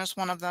Smithsonian is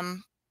one of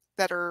them,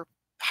 that are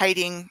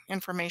hiding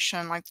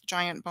information like the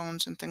giant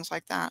bones and things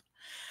like that.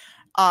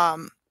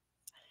 Um,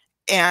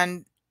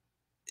 and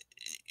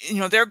you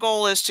know, their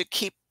goal is to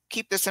keep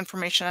this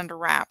information under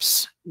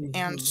wraps.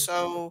 And Mhm.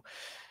 so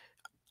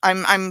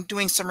I'm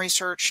doing some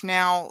research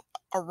now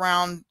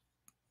around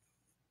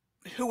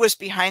who was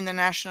behind the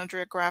National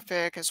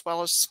Geographic as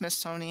well as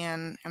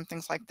Smithsonian and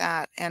things like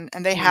that. And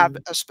they have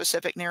Mhm. a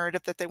specific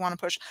narrative that they want to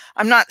push.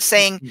 I'm not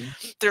saying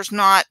Mhm. there's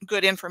not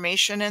good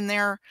information in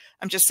there.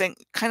 I'm just saying,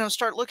 kind of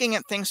start looking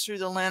at things through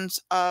the lens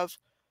of,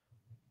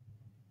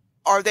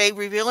 are they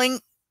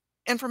revealing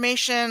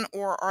information,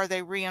 or are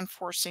they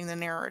reinforcing the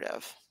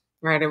narrative?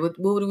 Right. And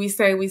what do we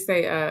say? We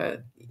say,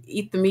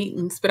 eat the meat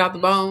and spit out the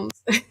bones.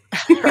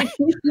 Right.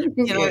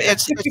 You know, Yeah.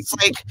 it's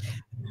like,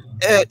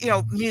 you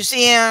know,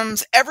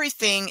 museums,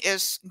 everything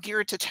is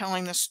geared to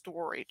telling the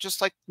story,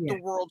 just like the Yeah.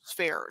 World's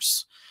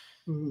Fairs.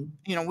 Mhm.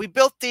 You know, we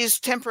built these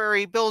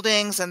temporary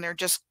buildings and they're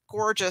just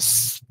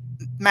gorgeous,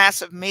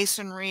 massive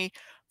masonry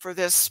for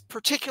this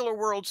particular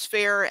World's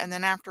Fair, and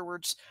then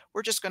afterwards,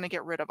 we're just going to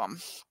get rid of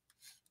them.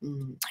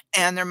 Mhm.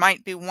 And there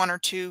might be one or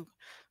two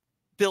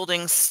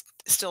buildings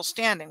still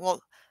standing.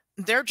 Well,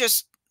 they're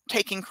just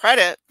taking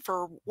credit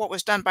for what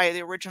was done by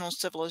the original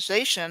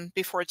civilization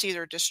before it's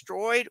either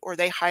destroyed or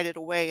they hide it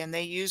away and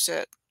they use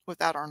it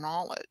without our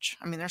knowledge.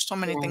 I mean, there's so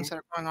many things Right. that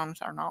are going on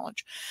with our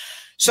knowledge.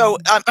 So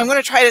Mhm. I'm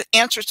going to try to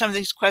answer some of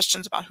these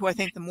questions about who I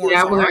think the Yeah,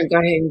 Moors we're are. gonna go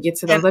ahead and get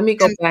to those. And Let me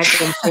go and back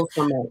and pull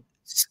some up.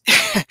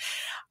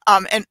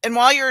 and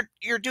while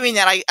you're doing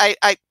that,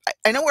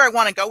 I know where I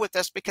want to go with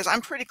this, because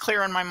I'm pretty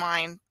clear in my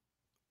mind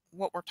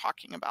what we're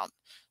talking about.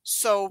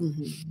 So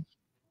Mhm.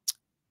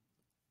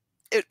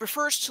 it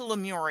refers to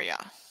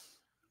Lemuria,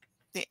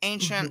 the Mhm.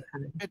 ancient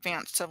Okay.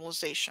 advanced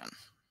civilization,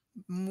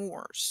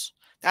 Moors.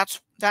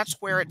 That's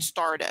where it Mhm.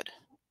 started.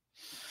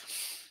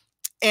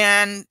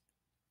 And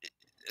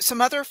some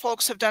other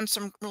folks have done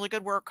some really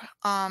good work.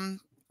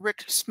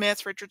 Richard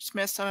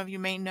Smith, some of you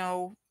may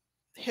know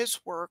his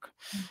work.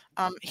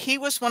 He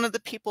was one of the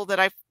people that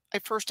I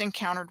first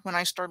encountered when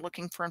I started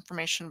looking for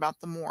information about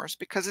the Moors,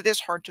 because it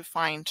is hard to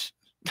find.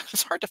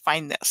 It's hard to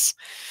find this.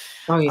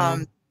 Oh, yeah.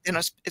 Um, you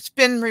know, it's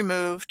been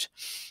removed.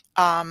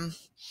 Um,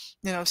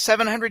 you know,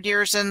 700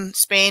 years in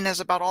Spain is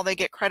about all they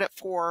get credit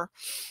for,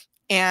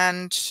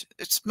 and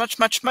it's much,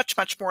 much, much,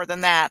 much more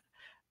than that.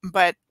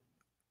 But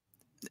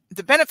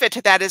the benefit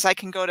to that is I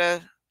can go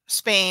to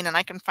Spain and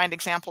I can find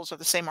examples of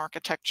the same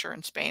architecture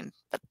in Spain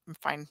that I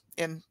find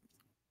in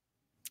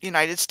the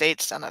United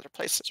States and other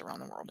places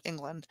around the world,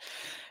 England.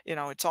 You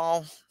know, it's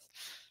all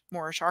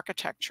Moorish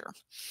architecture.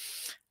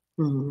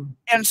 Mhm.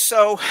 And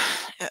so,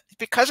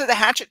 because of the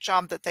hatchet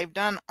job that they've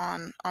done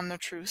on the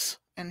truth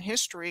and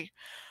history,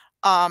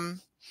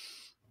 um,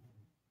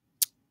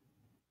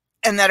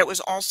 and that it was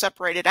all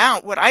separated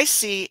out. What I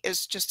see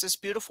is just this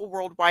beautiful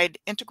worldwide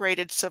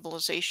integrated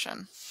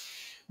civilization,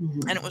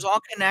 and it was all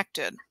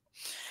connected.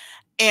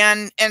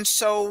 And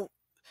so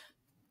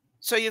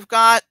you've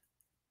got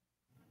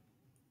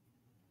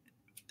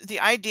the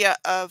idea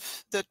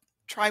of the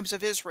tribes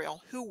of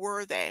Israel. Who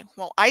were they?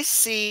 Well, I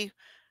see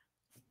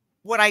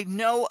what I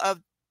know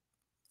of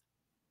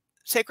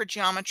sacred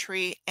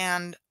geometry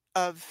and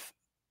of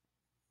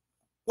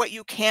what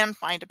you can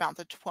find about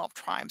the 12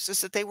 tribes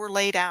is that they were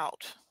laid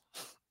out.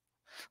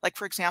 Like,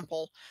 for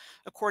example,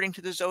 according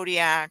to the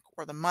zodiac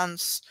or the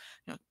months,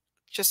 you know,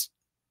 just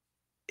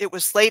it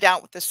was laid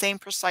out with the same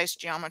precise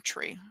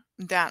geometry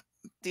that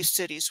these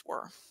cities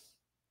were.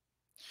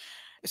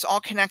 It's all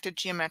connected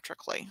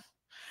geometrically.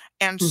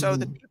 And so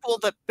the people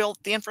that built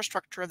the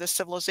infrastructure of this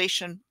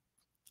civilization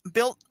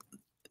built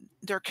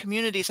their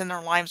communities and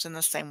their lives in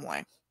the same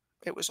way.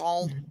 It was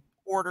all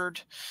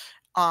ordered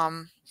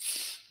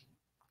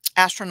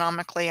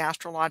astronomically,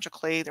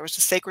 astrologically. There was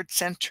a sacred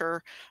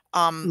center.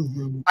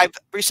 I've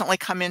recently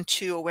come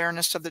into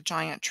awareness of the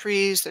giant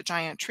trees. The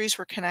giant trees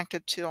were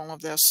connected to all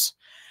of this.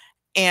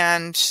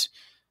 And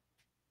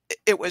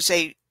it was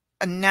a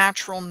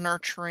natural,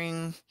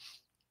 nurturing,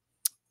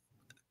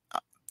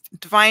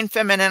 divine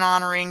feminine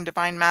honoring,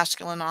 divine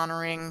masculine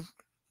honoring,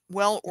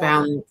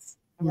 well-ordered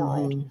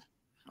world.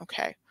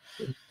 Okay.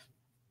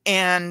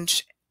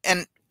 And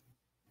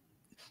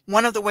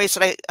one of the ways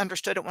that I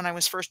understood it when I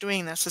was first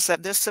doing this is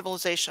that this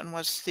civilization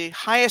was the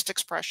highest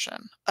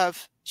expression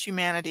of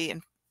humanity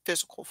in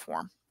physical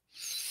form.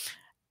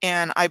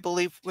 And I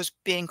believe was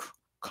being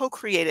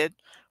co-created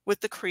with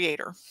the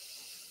creator.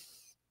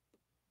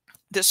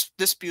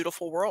 This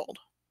beautiful world.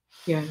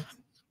 Yeah.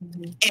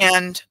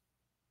 And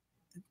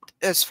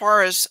as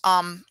far as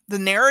the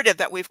narrative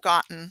that we've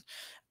gotten,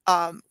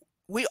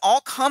 we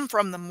all come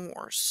from the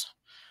Moors.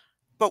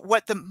 But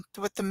what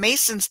the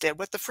Masons did,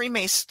 what the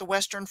Freemasons, the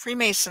Western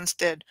Freemasons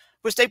did,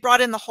 was they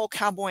brought in the whole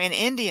cowboy and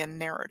Indian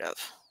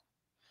narrative.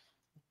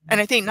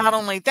 And I think not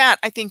only that,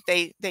 I think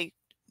they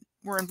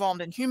were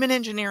involved in human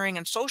engineering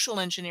and social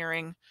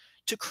engineering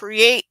to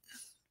create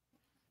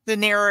the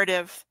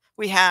narrative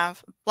we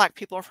have. Black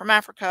people are from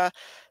Africa,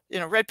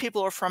 red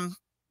people are from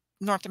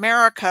North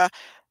America,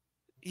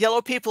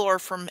 yellow people are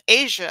from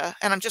Asia,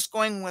 and I'm just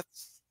going with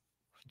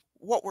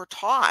what we're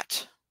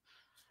taught.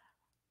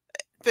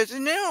 But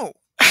no.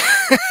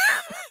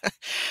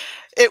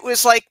 It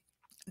was like,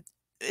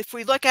 if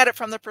we look at it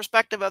from the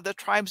perspective of the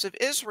tribes of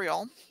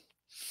Israel,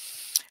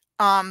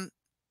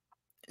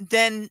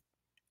 then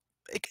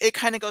it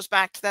kind of goes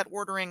back to that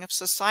ordering of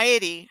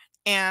society.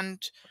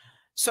 And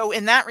so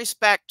in that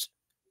respect,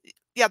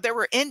 yeah, there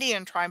were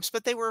Indian tribes,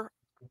 but they were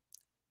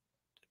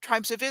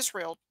tribes of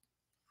Israel.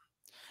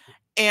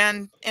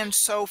 And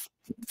so,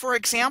 for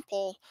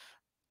example,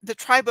 the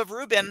tribe of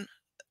Reuben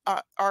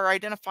are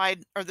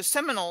identified, or the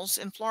Seminoles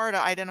in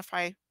Florida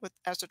identify with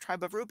as the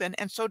tribe of Reuben,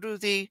 and so do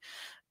the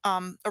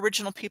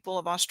original people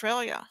of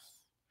Australia.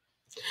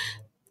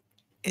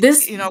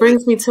 This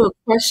brings me to a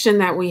question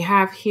that we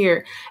have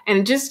here,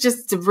 and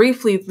just to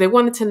briefly, they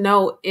wanted to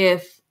know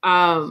if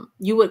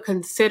you would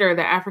consider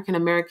the African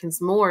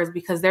Americans Moors,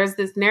 because there's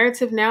this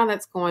narrative now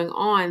that's going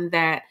on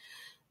that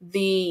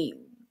the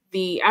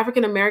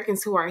African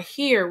Americans who are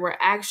here were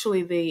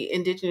actually the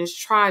indigenous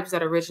tribes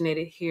that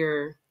originated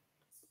here,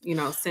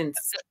 since.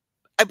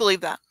 I believe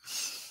that.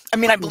 I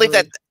mean, I believe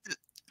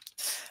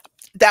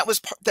that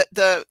was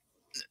the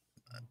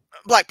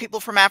Black people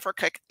from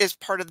Africa is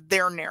part of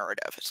their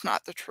narrative. It's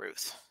not the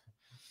truth.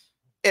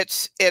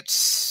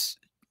 It's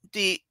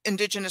the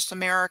indigenous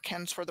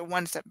Americans were the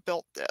ones that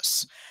built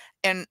this.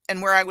 And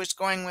where I was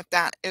going with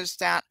that is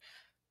that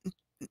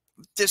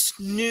this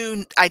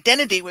new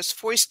identity was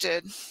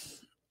foisted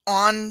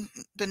on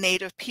the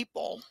native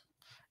people,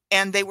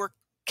 and they were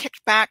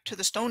kicked back to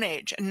the Stone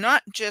Age, and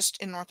not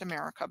just in North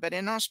America, but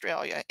in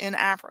Australia, in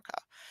Africa.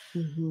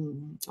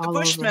 The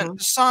Bushmen,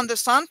 the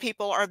San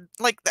people are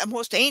like the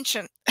most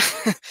ancient.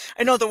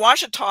 I know the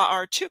Washita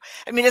are too.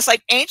 I mean, it's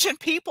like ancient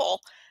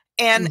people,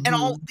 and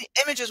all the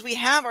images we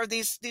have are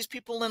these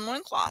people in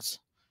loincloths.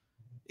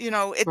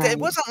 It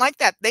wasn't like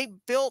that. They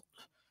built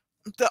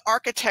the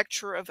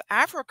architecture of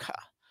Africa,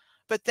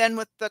 but then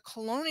with the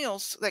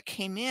colonials that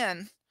came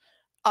in,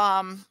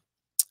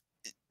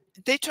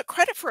 they took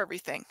credit for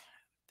everything.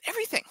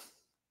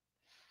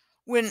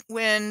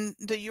 When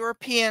the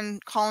European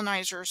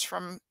colonizers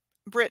from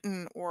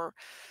Britain, or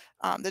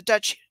the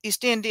Dutch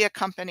East India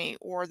Company,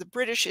 or the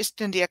British East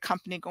India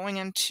Company going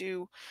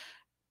into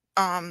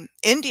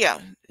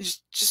India, is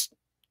just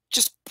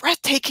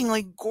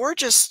breathtakingly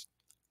gorgeous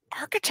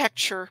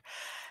architecture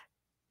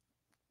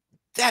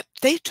that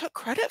they took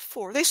credit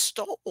for, they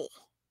stole.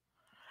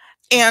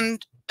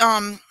 And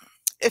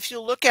if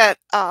you look at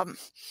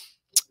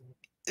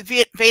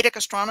Vedic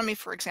astronomy,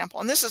 for example,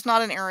 and this is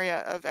not an area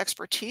of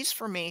expertise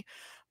for me,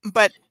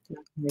 but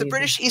the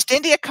British East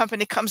India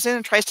Company comes in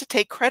and tries to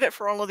take credit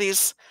for all of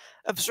these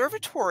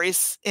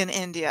observatories in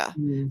India.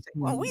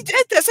 Well, we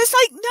did this. It's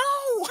like,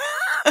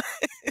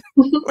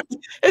 no.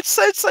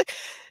 It's like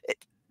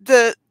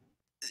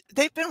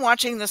they've been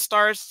watching the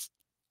stars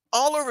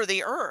all over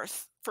the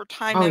earth for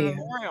time Oh yeah.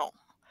 immemorial.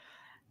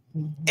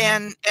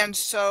 Mhm. And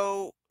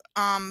so,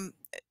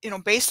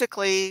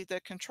 basically the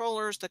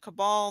controllers, the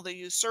cabal, the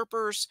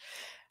usurpers,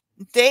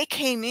 they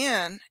came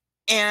in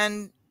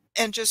and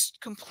just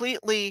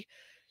completely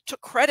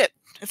took credit.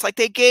 It's like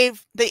they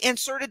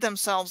inserted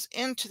themselves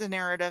into the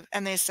narrative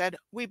and they said,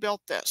 we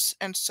built this.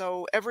 And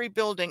so every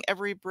building,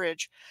 every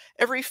bridge,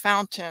 every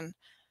fountain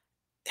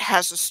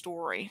has a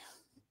story.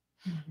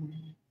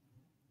 Mhm.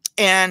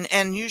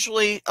 And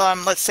usually,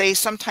 let's say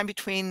sometime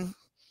between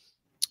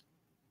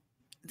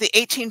the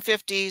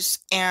 1850s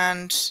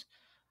and,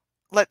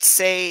 let's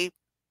say,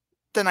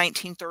 the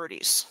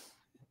 1930s,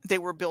 they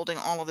were building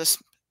all of this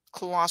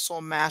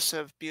colossal,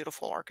 massive,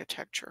 beautiful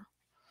architecture.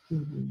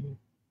 Mhm.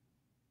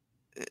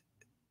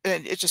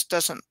 And it just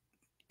doesn't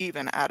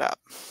even add up.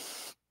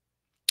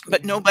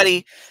 But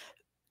Yeah.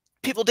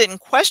 people didn't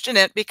question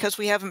it because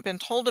we haven't been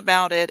told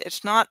about it.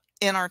 It's not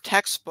in our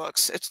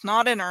textbooks. It's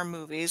not in our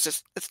movies.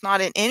 It's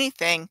not in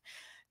anything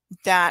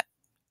that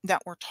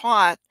we're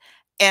taught.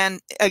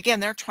 And again,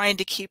 they're trying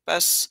to keep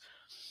us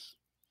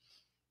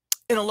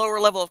in a lower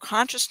level of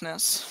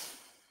consciousness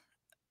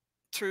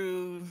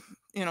through,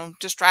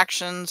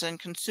 distractions and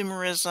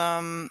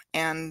consumerism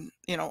and,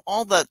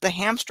 all the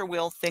hamster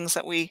wheel things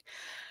that we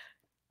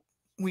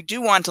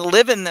do want to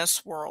live in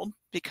this world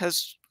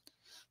because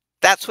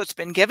that's what's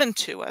been given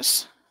to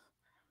us.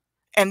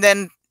 And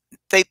then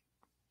they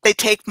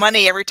take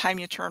money every time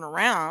you turn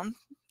around,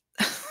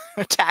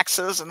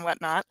 taxes and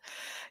whatnot.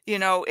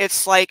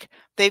 It's like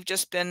they've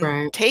just been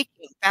Right.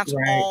 taking. That's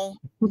Right. all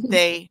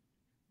they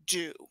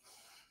do.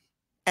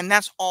 And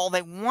that's all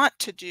they want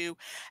to do.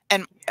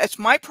 And it's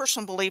my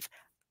personal belief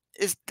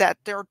is that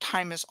their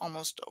time is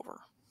almost over.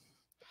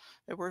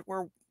 That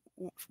we're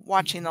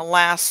watching the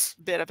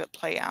last bit of it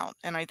play out.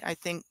 And I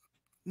think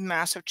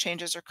massive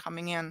changes are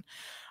coming in.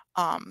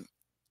 Um,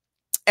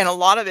 and a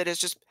lot of it is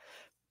just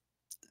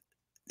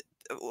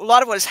a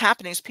lot of what is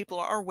happening is people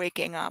are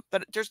waking up,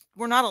 but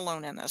we're not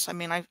alone in this. I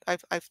mean, I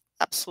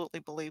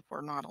absolutely believe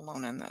we're not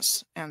alone in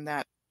this, um,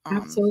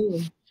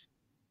 Absolutely.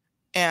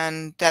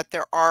 and that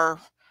there are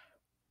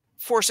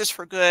forces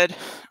for good,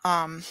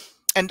 and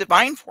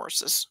divine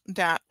forces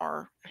that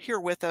are here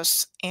with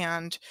us,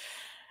 and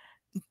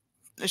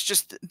it's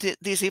just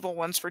these evil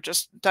ones were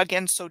just dug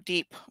in so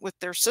deep with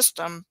their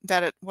system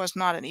that it was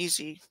not an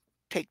easy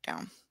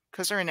takedown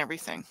because they're in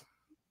everything.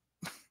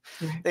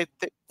 Right.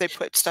 They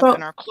put stuff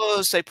in So our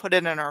clothes, they put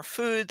it in our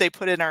food, they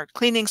put it in our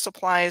cleaning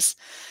supplies.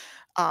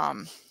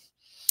 Um,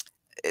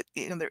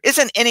 there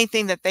isn't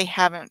anything that they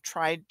haven't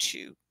tried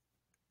to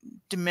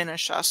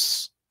diminish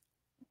us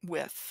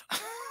with.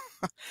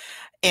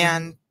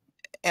 and right.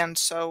 and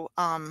so,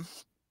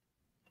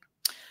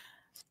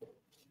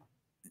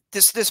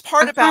 this I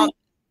part kind about,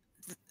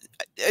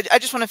 I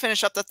just want to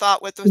finish up the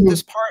thought with of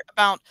this part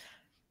about,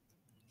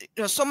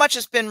 so much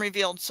has been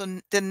revealed. So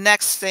the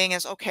next thing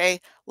is, okay,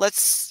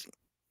 let's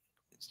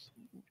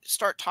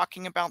start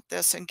talking about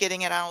this and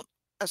getting it out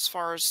as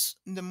far as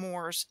the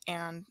Moors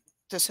and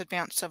this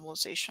advanced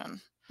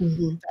civilization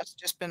mhm. that's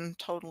just been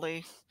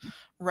totally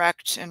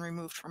wrecked and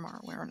removed from our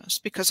awareness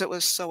because it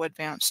was so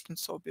advanced and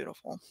so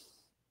beautiful.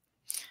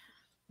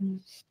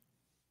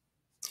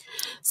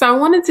 So I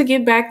wanted to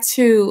get back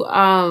to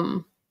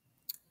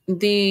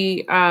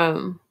the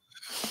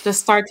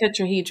star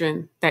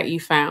tetrahedron that you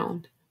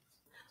found,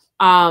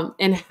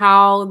 and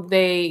how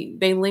they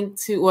link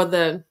to, or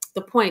the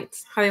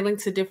points, how they link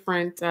to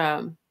different,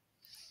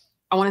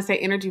 I want to say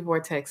energy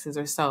vortexes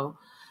or so,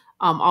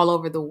 all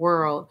over the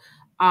world.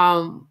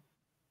 Um,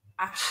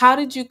 how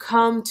did you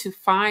come to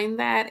find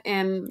that,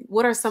 and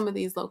what are some of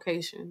these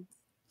locations?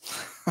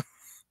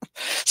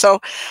 So,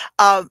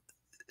 uh,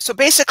 so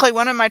basically,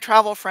 one of my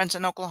travel friends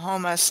in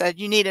Oklahoma said,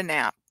 "You need a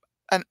map."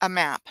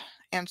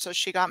 And so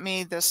she got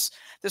me this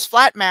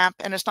flat map,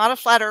 and it's not a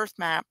flat Earth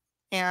map.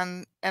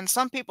 And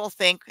some people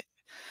think,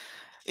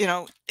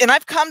 and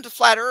I've come to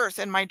flat Earth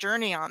in my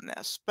journey on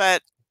this,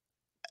 but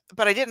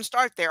I didn't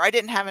start there. I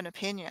didn't have an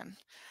opinion.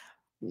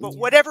 But Yeah.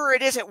 whatever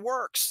it is, it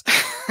works.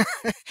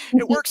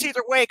 It works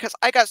either way because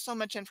I got so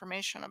much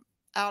information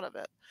out of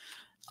it.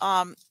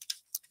 Um,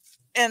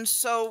 and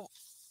so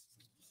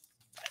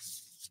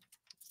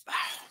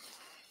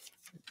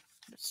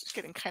it's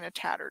getting kind of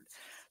tattered.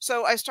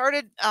 So I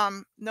started,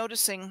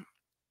 noticing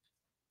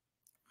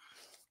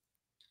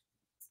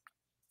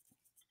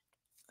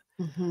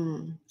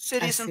Mhm. I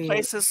cities and see it.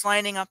 places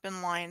lining up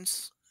in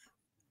lines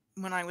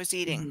when I was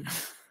eating.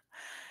 Mhm.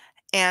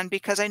 And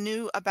because I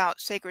knew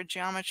about sacred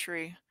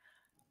geometry,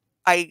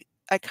 I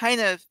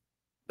kind of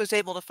was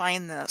able to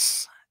find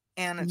this,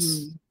 and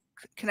it's Mhm.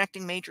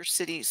 connecting major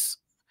cities.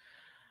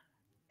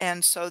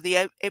 And so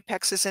the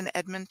apex is in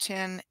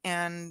Edmonton,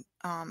 and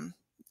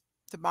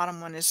the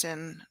bottom one is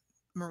in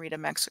Merida,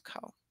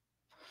 Mexico.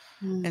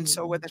 And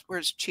so Mhm.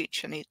 where's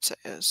Chichen Itza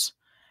is.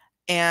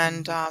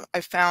 And Mhm.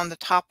 I found the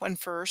top one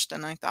first,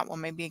 and I thought, well,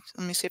 maybe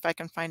let me see if I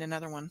can find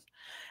another one.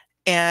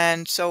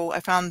 And so I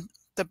found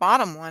the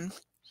bottom one,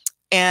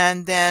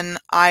 and then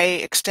I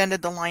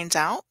extended the lines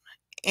out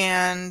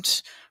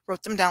and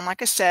wrote them down,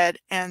 like I said,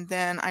 and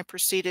then I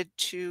proceeded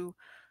to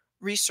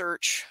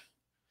research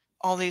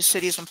all these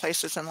cities and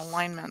places and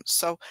alignments.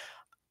 So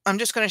I'm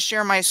just going to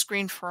share my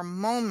screen for a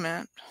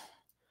moment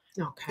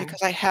Okay.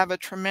 because I have a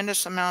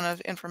tremendous amount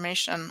of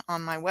information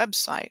on my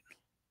website.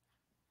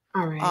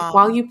 All right.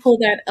 While Um, you pull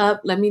that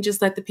up, let me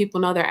just let the people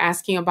know they're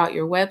asking about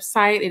your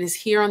website. It is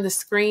here on the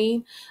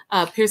screen,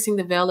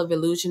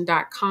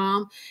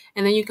 piercingtheveilofillusion.com.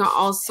 And then you can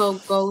also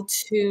go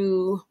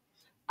to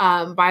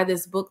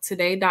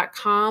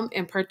buythisbooktoday.com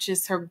and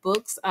purchase her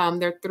books.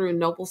 They're through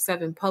Noble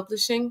 7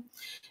 Publishing.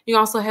 You can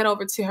also head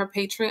over to her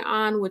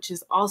Patreon, which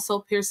is also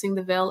Piercing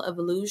the Veil of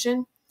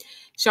Illusion.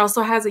 She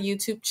also has a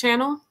YouTube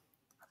channel.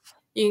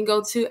 You can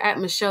go to at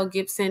Michelle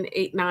Gibson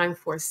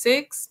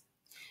 8946.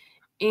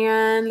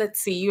 And let's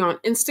see, you're on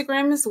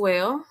Instagram as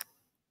well,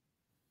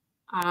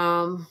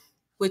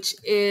 which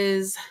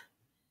is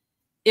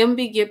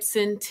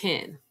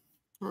mbgibson10.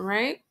 All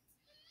right.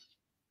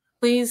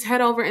 Please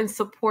head over and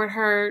support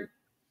her.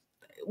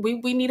 We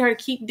need her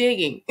to keep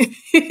digging,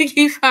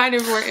 keep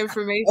finding more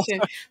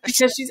information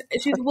because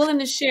she's willing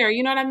to share.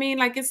 You know what I mean?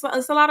 Like it's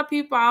a lot of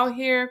people out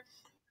here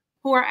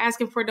who are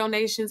asking for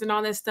donations and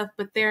all that stuff,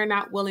 but they're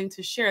not willing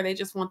to share. They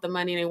just want the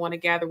money and they want to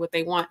gather what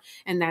they want,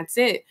 and that's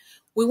it.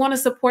 We want to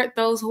support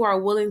those who are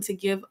willing to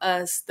give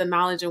us the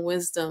knowledge and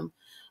wisdom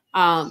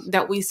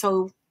that we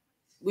so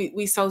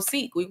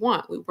seek,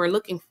 we're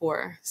looking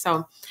for.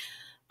 So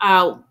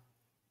I'm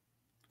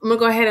gonna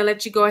go ahead and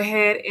let you go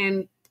ahead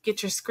and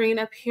get your screen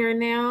up here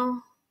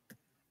now.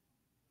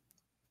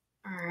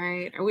 All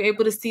right, are we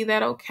able to see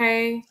that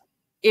okay?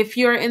 If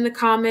you're in the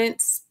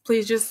comments,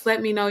 please just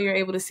let me know you're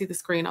able to see the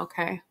screen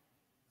okay.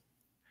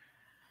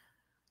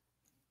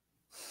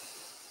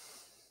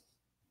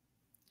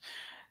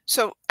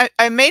 So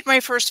I made my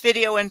first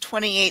video in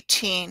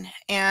 2018,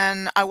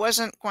 and I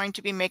wasn't going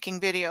to be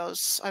making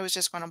videos. I was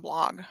just going to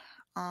blog.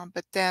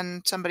 But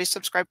then somebody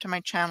subscribed to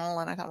my channel,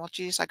 and I thought, well,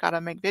 geez, I got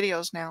to make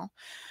videos now.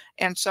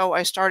 And so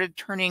I started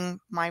turning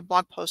my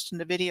blog posts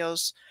into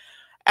videos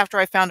after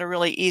I found a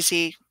really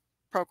easy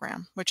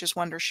program, which is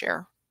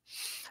Wondershare.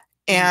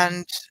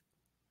 Mhm.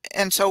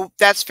 And so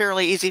that's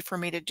fairly easy for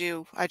me to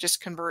do. I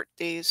just convert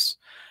these.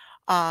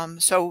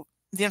 So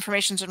the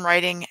information's in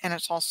writing, and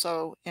it's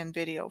also in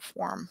video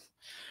form.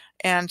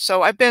 And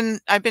so I've been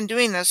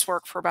doing this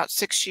work for about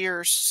 6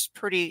 years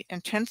pretty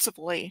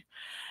intensively.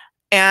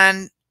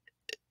 And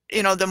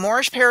you know, the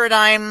Moorish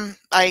paradigm,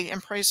 I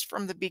embraced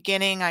from the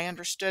beginning. I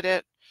understood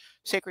it,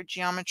 sacred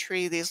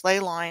geometry, these ley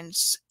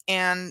lines,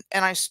 and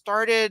I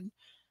started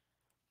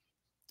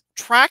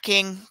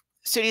tracking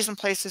cities and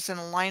places in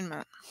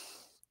alignment.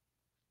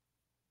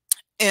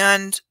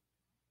 And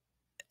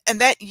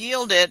that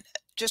yielded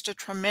just a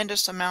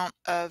tremendous amount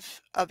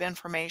of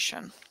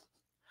information.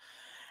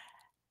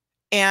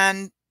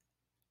 And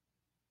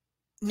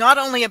not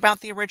only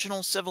about the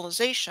original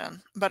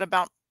civilization, but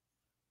about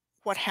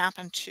what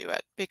happened to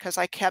it, because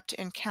I kept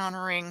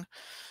encountering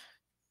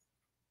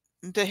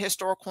the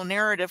historical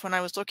narrative when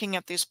I was looking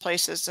at these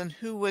places and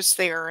who was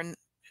there and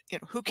you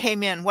know who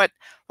came in, what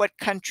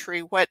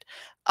country, what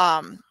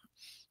um,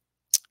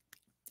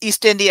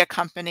 East India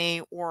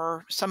Company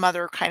or some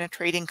other kind of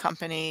trading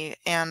company,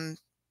 and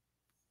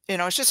you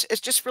know it's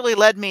just really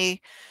led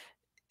me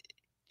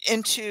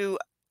into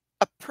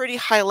a pretty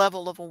high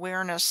level of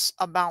awareness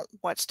about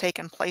what's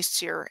taken place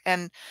here.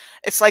 And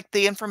it's like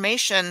the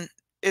information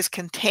is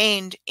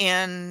contained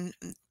in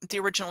the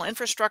original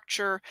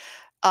infrastructure.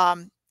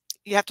 Um,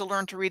 you have to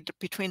learn to read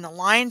between the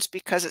lines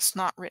because it's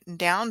not written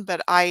down.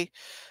 But I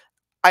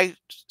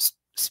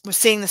was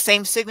seeing the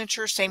same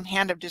signature, same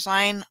hand of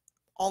design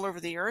all over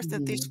the earth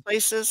at these Mhm.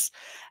 places,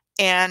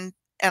 and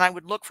I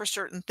would look for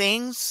certain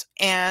things,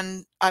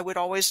 and I would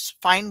always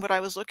find what I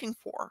was looking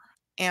for,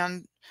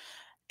 and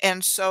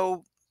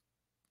so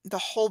the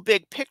whole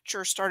big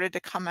picture started to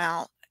come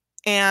out,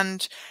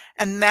 and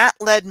that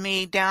led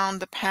me down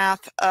the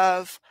path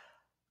of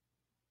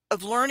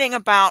learning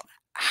about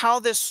how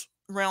this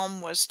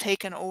realm was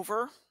taken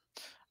over,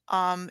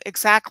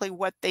 exactly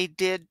what they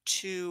did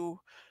to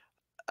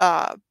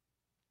uh,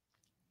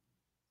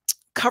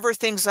 cover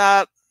things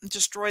up,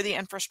 destroy the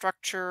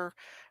infrastructure,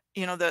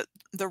 you know,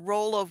 the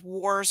role of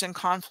wars and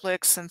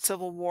conflicts and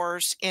civil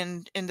wars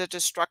in the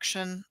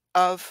destruction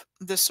of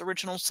this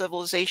original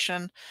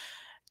civilization.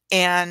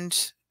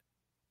 And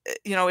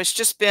you know, it's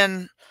just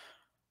been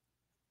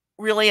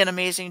really an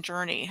amazing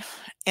journey,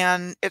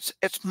 and it's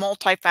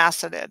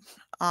multifaceted.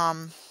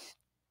 Um,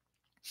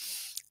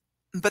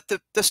 but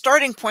the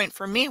starting point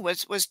for me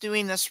was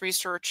doing this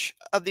research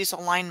of these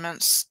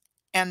alignments,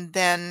 and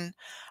then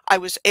I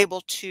was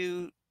able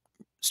to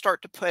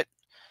start to put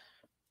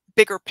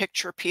bigger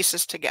picture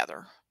pieces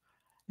together.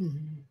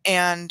 Mhm.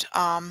 And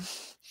I'm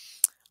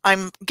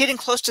getting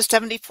close to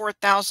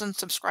 74,000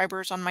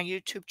 subscribers on my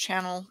YouTube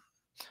channel.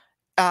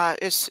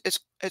 It's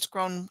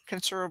grown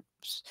considerably.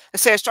 I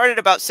say I started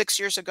about 6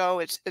 years ago.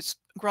 It's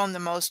grown the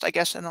most, I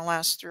guess, in the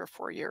last 3 or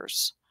 4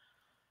 years.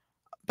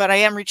 But I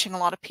am reaching a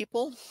lot of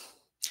people,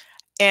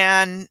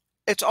 and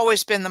it's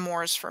always been the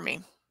Moors for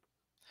me.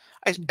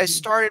 I Mhm.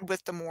 started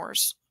with the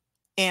Moors,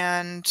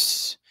 and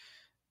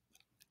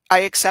I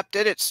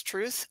accepted its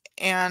truth,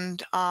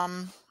 and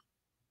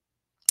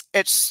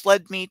it's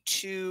led me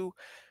to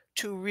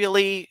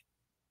really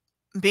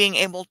being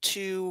able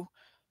to.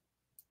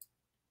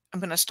 I'm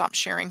going to stop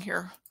sharing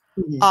here.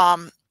 Mhm.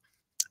 Um,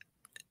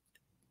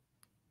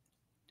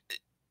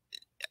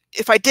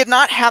 if I did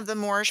not have the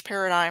Moorish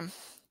paradigm,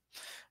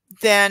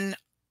 then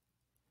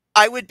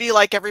I would be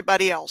like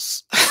everybody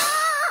else,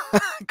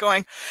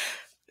 going,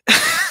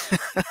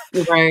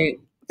 Right.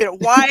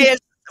 why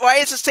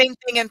is the same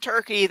thing in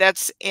Turkey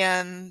that's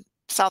in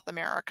South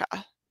America?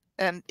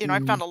 And I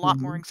found a lot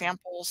more Mhm.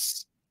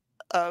 examples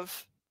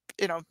of,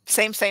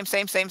 same, same,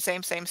 same, same,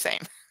 same, same,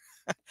 same.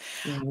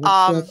 Yeah, there's still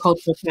Um,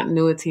 cultural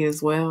continuity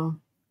as well.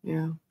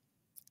 Yeah.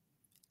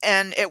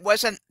 and it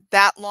wasn't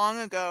that long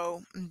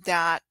ago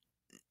that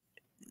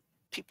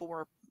people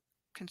were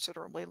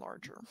considerably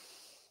larger,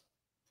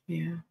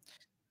 Yeah.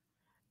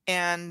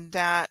 and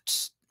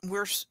that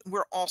we're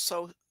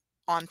also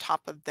on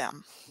top of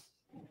them,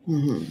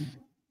 Mhm.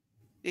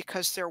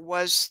 because there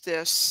was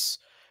this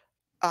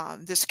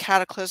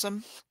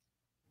cataclysm,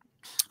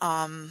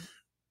 um,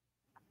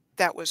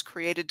 that was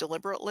created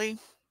deliberately.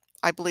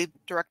 I believe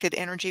directed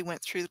energy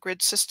went through the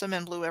grid system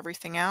and blew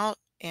everything out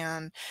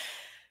and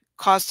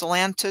caused the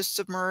land to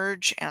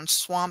submerge, and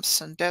swamps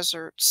and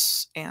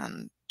deserts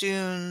and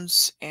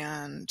dunes,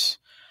 and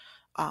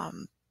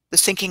um, the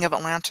sinking of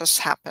Atlantis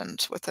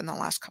happened within the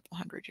last couple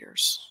hundred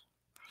years.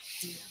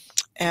 Yeah.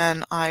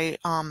 And I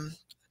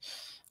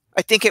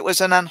think it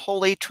was an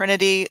unholy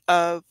trinity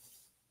of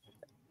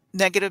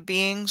negative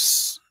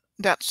beings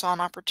that saw an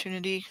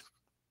opportunity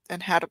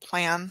and had a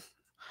plan.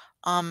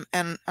 And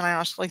I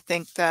honestly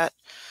think that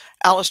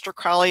Aleister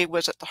Crowley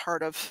was at the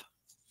heart of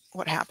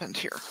what happened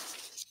here.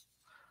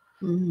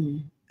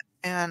 Mm.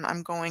 And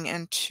I'm going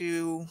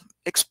into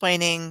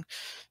explaining.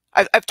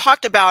 I've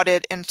talked about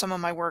it in some of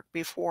my work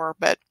before,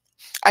 but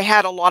I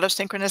had a lot of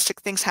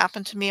synchronistic things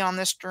happen to me on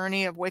this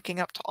journey of waking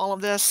up to all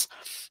of this.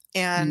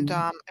 And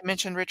Mm. I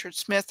mentioned Richard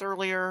Smith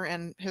earlier,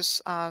 and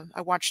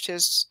I watched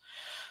his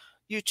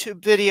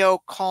YouTube video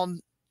called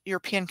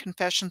European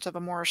Confessions of a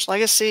Moorish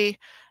Legacy.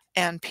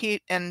 And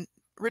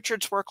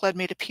Richard's work led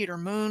me to Peter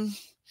Moon,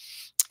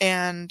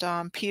 and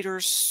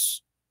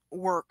Peter's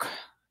work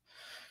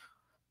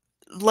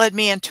led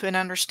me into an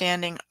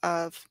understanding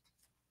of.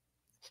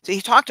 So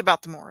he talked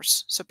about the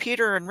Moors. So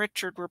Peter and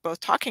Richard were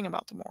both talking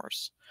about the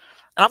Moors.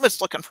 And I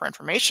was looking for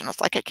information. I was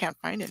like, I can't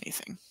find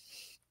anything.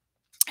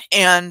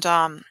 And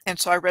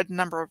so I read a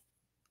number of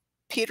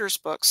Peter's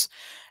books,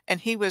 and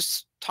he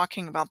was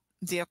talking about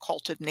the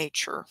occulted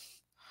nature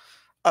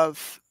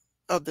of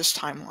this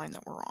timeline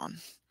that we're on.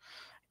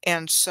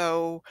 And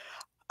so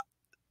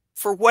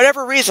for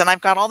whatever reason,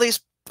 I've got all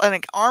these, I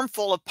think,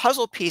 armful of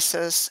puzzle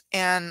pieces,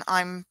 and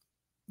I'm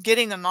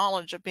getting the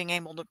knowledge of being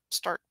able to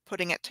start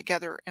putting it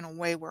together in a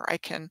way where I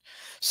can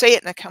say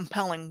it in a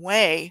compelling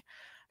way,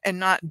 and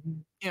not,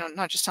 Mhm.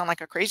 not just sound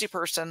like a crazy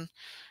person,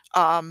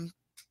 um,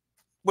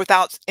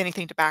 without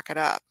anything to back it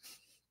up,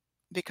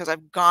 because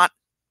I've got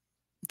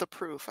the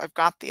proof, I've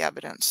got the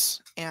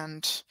evidence.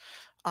 And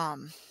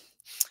um,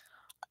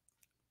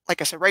 like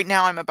I said, right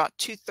now I'm about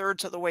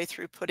 2/3 of the way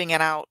through putting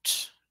it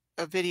out,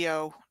 a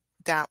video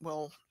that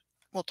will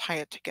tie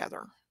it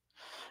together.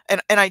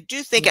 And I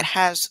do think Yeah. it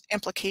has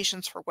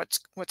implications for what's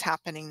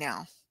happening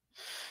now,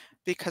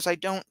 because I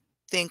don't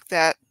think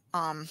that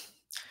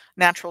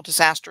natural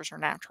disasters are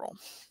natural.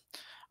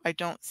 I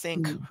don't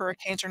think Mm.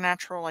 hurricanes are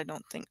natural. I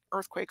don't think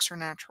earthquakes are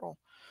natural.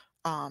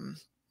 Um,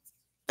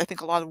 I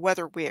think a lot of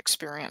weather we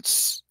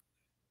experience,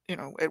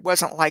 it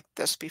wasn't like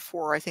this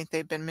before. I think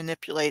they've been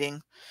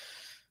manipulating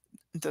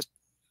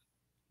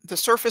the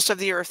surface of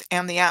the earth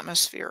and the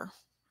atmosphere.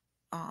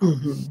 Um,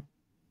 Mhm.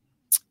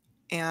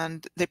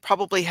 and they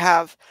probably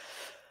have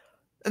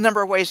a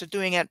number of ways of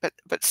doing it,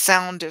 but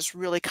sound is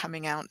really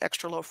coming out,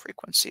 extra low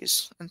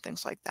frequencies and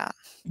things like that.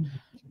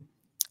 Mhm.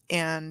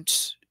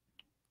 And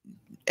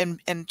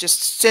and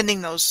just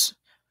sending those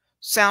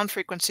sound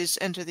frequencies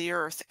into the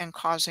earth and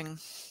causing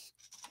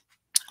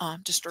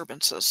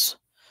disturbances.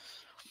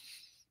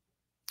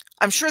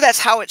 I'm sure that's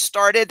how it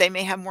started. They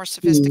may have more Mm.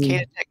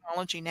 sophisticated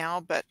technology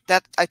now, but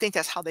I think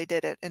that's how they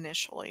did it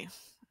initially.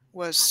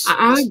 Was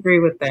I agree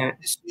with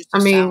that. this use I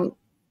of sound. mean,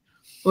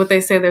 what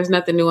they say, there's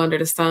nothing new under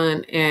the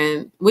sun,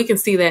 and we can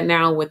see that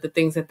now with the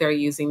things that they're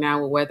using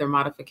now with weather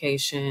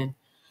modification,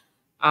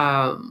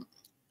 um,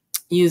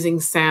 using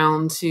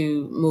sound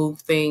to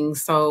move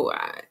things. So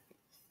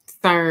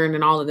CERN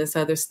and all of this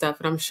other stuff.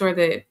 And I'm sure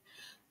that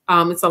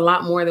it's a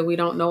lot more that we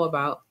don't know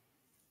about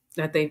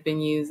that they've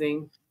been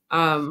using.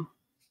 Um,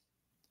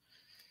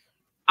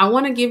 I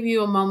want to give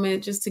you a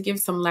moment just to give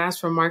some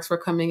last remarks. We're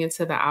coming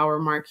into the hour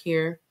mark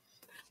here.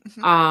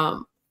 Mhm.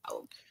 Um,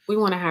 we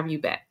want to have you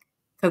back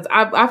because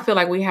I feel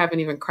like we haven't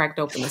even cracked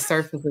open the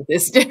surface of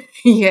this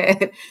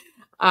yet.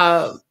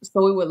 So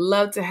we would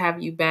love to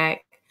have you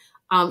back.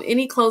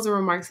 Any closing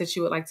remarks that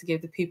you would like to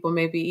give to people?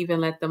 Maybe even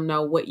let them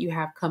know what you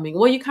have coming.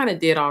 Well, you kind of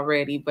did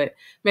already, but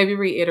maybe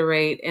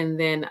reiterate and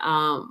then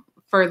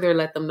further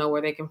let them know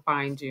where they can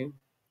find you.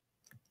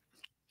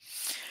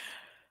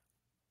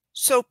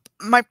 So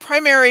my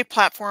primary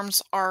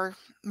platforms are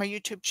my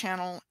YouTube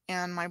channel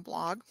and my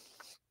blog.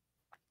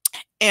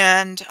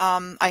 And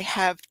I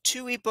have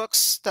 2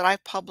 ebooks that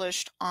I've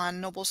published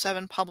on Noble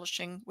 7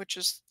 Publishing, which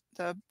is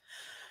the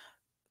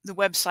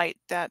website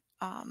that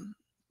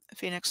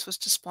Phoenix was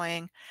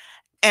displaying.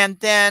 And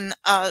then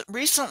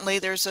recently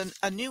there's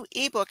a new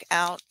ebook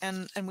out,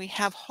 and we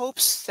have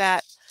hopes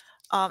that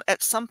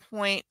at some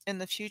point in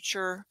the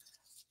future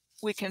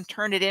we can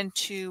turn it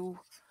into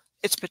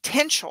its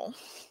potential,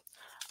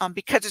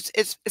 because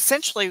it's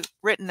essentially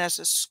written as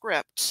a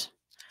script.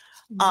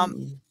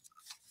 Mm.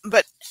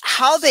 But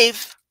how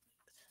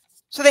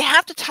so they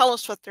have to tell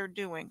us what they're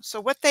doing.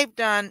 So what they've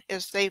done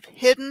is they've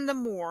hidden the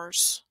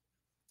Moors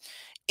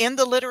in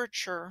the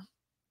literature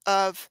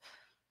of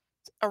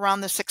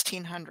around the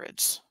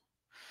 1600s.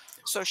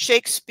 So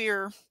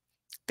Shakespeare,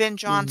 Ben Mhm.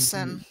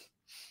 Jonson,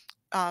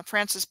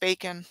 Francis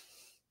Bacon,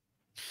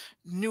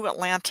 New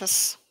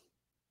Atlantis.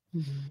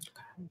 Mhm.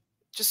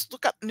 Just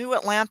look up New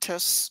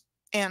Atlantis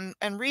and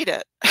read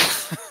it.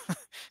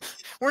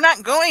 We're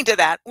not going to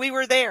that. We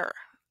were there.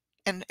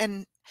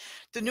 And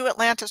the New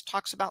Atlantis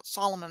talks about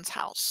Solomon's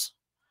house.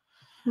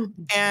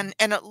 Mhm.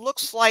 And it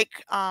looks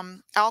like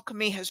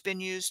alchemy has been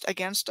used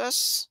against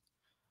us.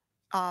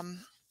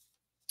 Um,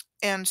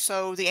 and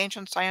so the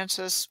ancient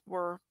sciences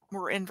were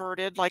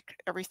inverted like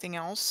everything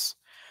else.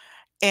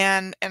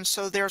 And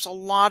so there's a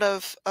lot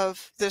of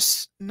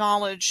this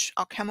knowledge,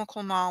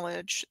 alchemical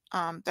knowledge,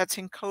 that's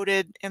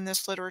encoded in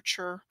this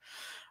literature.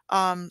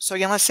 So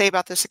again, let's say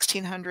about the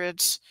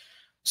 1600s,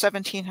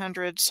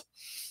 1700s.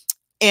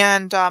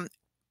 And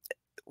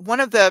one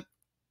of the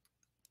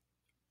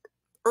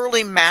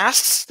early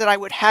masks that I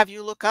would have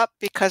you look up,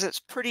 because it's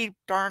pretty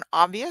darn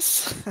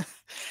obvious,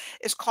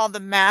 is called The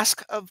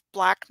Mask of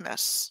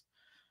Blackness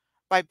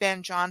by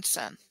Ben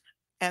Jonson.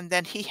 And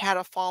then he had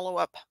a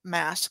follow-up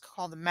mask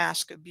called The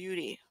Mask of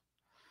Beauty.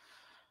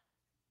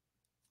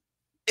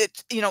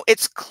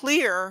 It's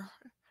clear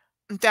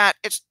that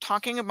it's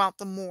talking about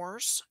the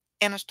Moors,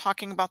 and it's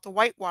talking about the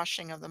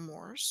whitewashing of the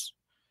Moors.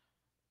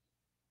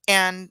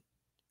 And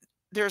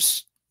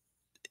there's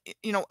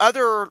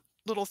other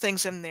little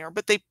things in there,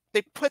 but they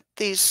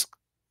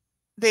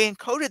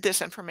encoded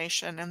this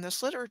information in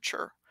this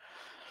literature.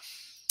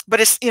 But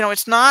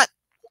it's not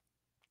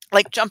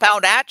like jump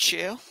out at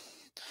you.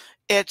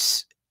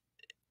 It's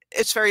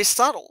very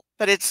subtle,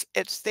 but it's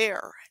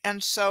there.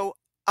 And so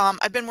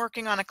I've been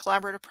working on a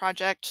collaborative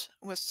project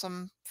with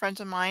some friends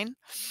of mine,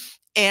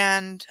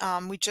 and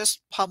we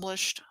just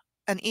published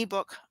an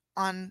ebook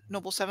on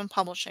Noble 7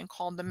 Publishing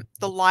called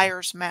The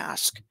Liar's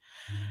Mask,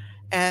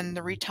 and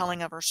the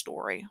retelling of her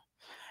story.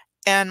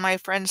 And my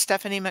friend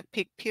Stephanie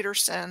McPeak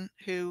Peterson,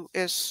 who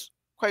is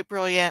quite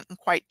brilliant and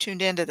quite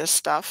tuned into this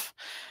stuff,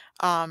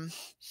 um,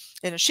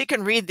 she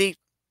can read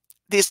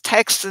these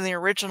texts in the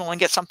original and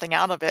get something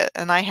out of it,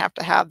 and I have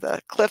to have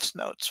the Cliff's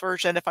Notes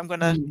version if I'm going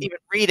to Mhm. even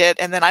read it,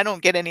 and then I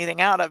don't get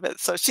anything out of it.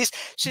 So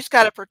she's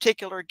got a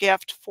particular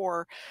gift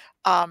for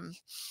um,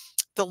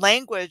 the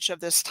language of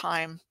this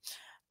time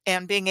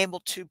and being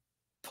able to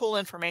pull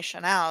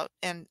information out,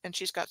 and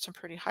she's got some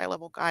pretty high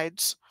level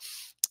guides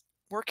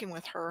working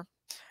with her.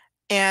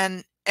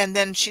 And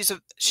then she's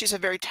a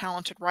very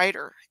talented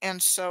writer.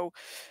 And so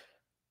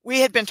we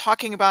had been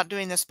talking about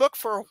doing this book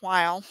for a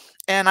while,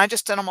 and I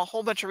just done a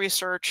whole bunch of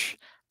research.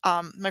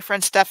 My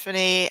friend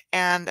Stephanie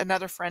and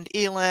another friend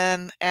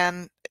Elin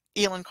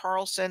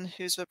Carlson,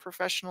 who's a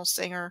professional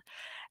singer,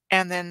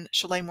 and then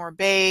Shalay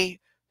Morbey,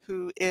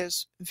 who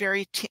is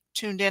very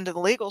tuned into the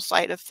legal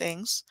side of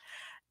things.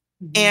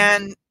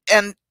 Mhm.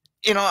 And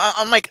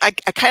I'm like, I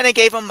kind of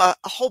gave them a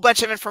whole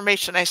bunch of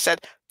information. I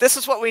said, this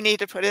is what we need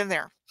to put in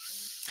there.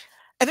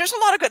 And there's a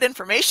lot of good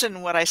information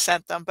in what I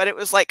sent them, but it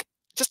was like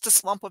just a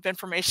slump of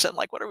information.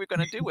 Like, what are we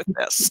going to do with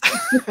this?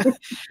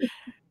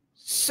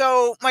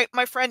 So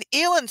my friend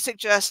Elin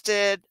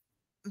suggested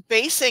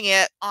basing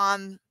it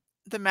on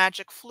the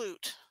magic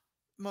flute,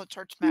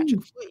 Mozart's magic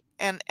Mm. flute,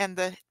 and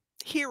the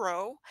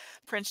hero,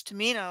 Prince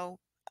Tamino,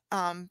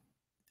 um,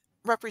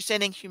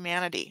 representing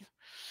humanity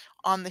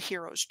on the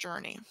hero's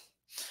journey,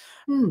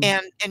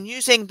 Mm. and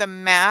using the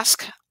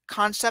mask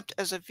concept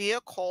as a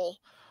vehicle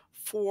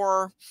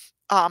for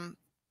um,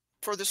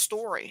 for the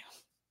story.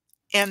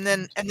 And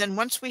then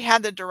once we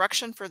had the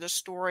direction for the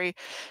story,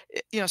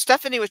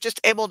 Stephanie was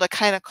just able to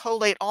kind of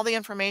collate all the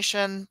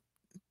information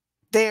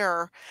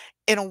there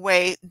in a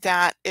way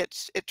that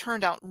it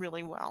turned out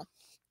really well.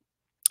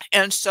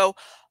 And so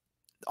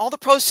all the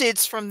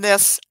proceeds from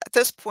this at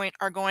this point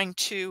are going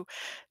to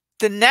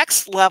the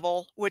next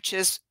level, which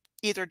is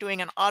either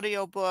doing an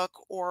audiobook,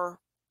 or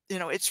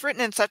it's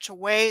written in such a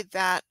way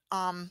that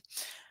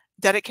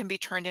that it can be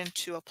turned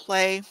into a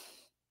play,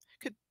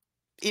 could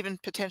even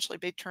potentially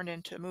be turned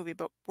into a movie,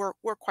 but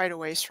we're quite a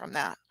ways from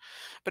that.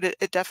 But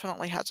it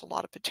definitely has a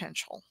lot of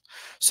potential.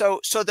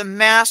 So the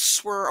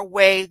masks were a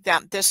way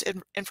that this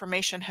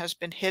information has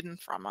been hidden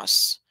from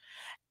us.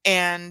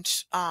 And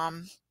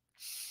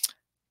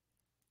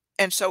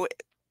so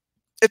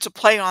it's a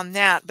play on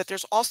that, but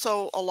there's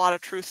also a lot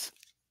of truth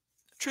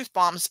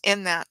bombs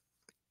in that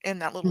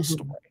little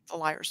story, Mhm. The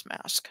Liar's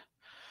Mask.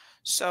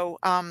 So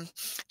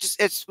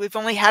we've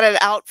only had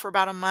it out for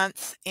about a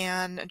month,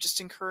 and I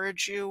just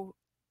encourage you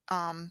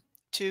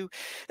to,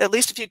 at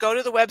least if you go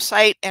to the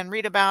website and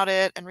read about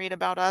it and read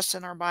about us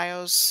and our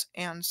bios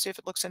and see if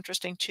it looks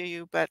interesting to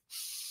you. But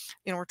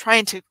we're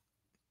trying to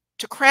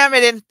cram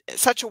it in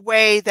such a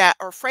way that,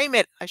 or frame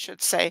it, I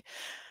should say,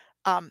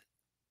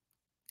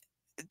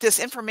 this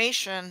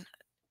information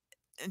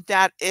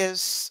that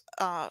is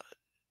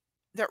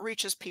that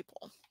reaches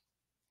people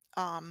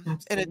in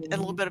a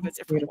little bit of a That's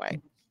different way.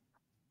 beautiful.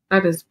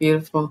 That is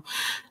beautiful.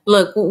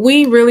 Look,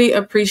 we really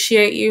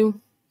appreciate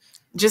you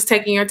just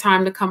taking your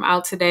time to come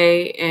out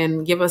today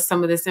and give us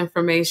some of this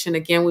information.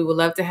 Again, we would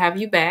love to have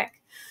you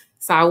back.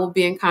 So I will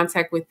be in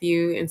contact with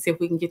you and see if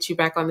we can get you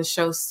back on the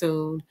show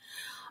soon.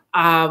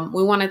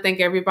 We want to thank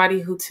everybody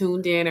who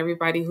tuned in,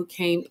 everybody who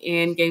came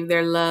in, gave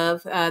their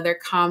love, their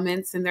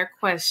comments, and their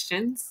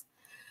questions.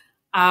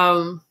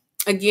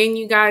 Again,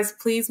 you guys,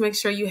 please make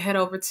sure you head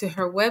over to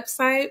her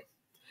website,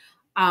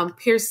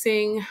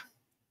 piercing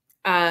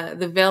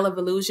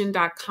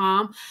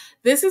theveilofillusion.com.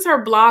 This is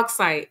her blog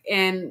site.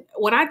 And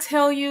when I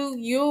tell you,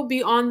 you'll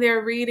be on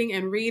there reading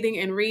and reading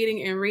and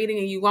reading and reading,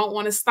 and you won't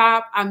want to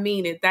stop. I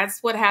mean it.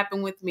 That's what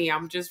happened with me.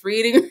 I'm just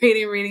reading,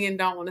 reading, reading, and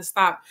don't want to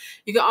stop.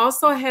 You can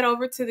also head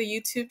over to the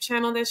YouTube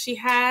channel that she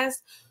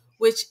has,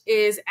 which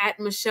is at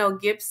Michelle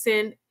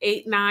Gibson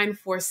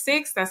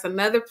 8946. That's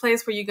another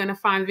place where you're going to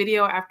find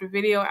video after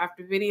video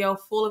after video,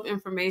 full of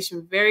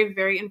information. Very,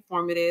 very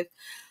informative.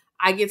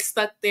 I get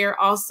stuck there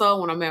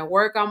also. When I'm at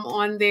work, I'm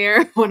on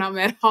there. When I'm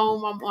at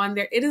home, I'm on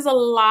there. It is a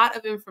lot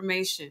of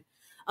information,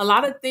 a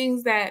lot of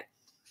things that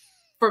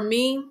for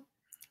me,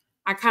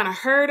 I kind of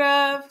heard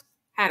of,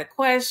 had a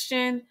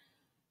question,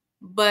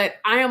 but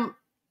and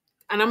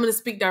I'm going to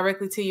speak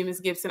directly to you, Ms.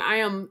 Gibson. I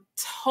am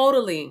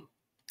totally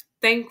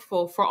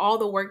thankful for all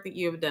the work that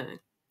you have done,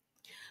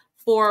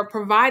 for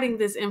providing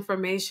this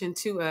information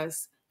to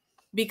us,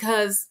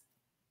 because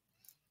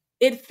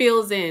it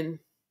fills in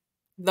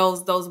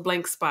those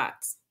blank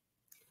spots.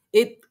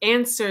 It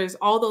answers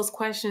all those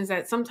questions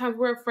that sometimes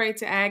we're afraid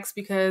to ask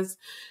because,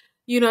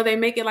 they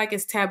make it like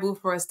it's taboo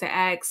for us to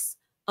ask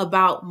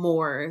about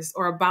Moors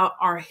or about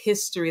our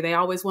history. They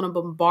always want to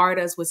bombard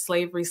us with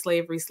slavery,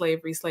 slavery,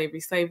 slavery, slavery,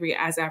 slavery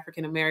as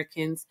African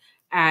Americans,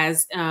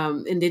 as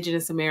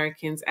Indigenous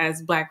Americans,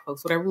 as Black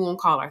folks, whatever we want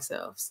to call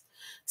ourselves.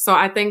 So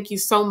I thank you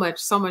so much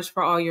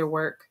for all your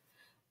work,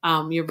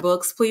 your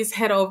books. Please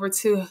head over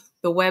to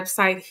the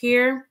website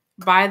here,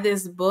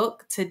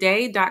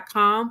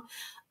 buythisbooktoday.com.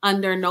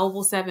 under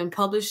Noble 7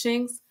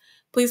 Publishings.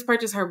 Please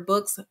purchase her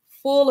books,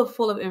 full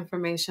of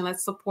information.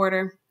 Let's support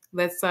her.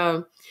 Let's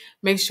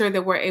make sure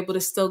that we're able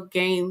to still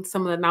gain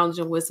some of the knowledge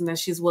and wisdom that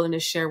she's willing to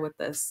share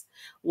with us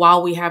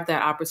while we have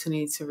that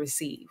opportunity to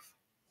receive.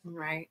 All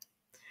right.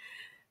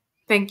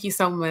 Thank you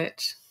so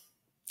much.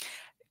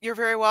 You're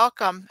very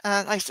welcome.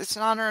 It's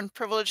an honor and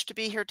privilege to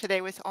be here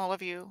today with all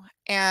of you.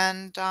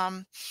 And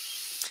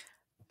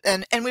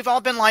we've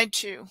all been lied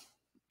to.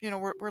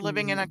 We're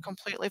living in a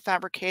completely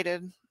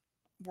fabricated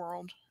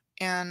world,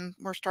 and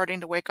we're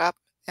starting to wake up.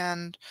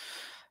 And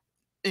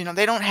they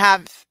don't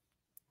have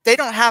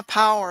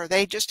power.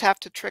 They just have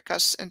to trick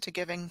us into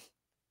giving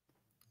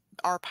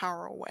our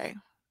power away.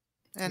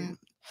 And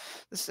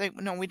say,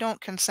 no, we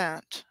don't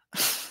consent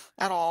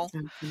at all.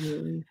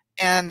 Absolutely.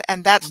 And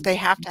that's, they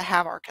have to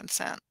have our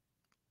consent.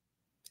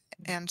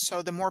 And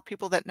so the more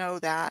people that know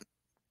that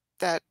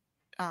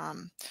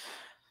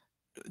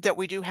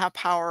we do have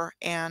power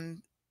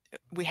and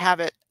we have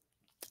it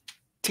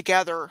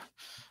together,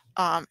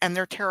 and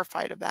they're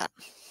terrified of that.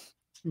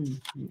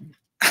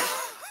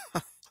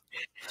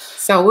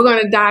 So we're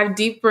going to dive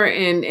deeper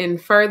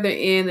and further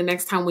in the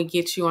next time we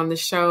get you on the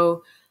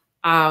show.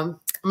 I'm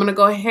going to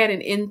go ahead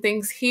and end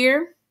things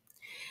here.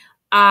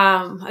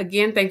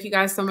 Again, thank you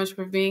guys so much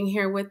for being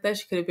here with us.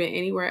 You could have been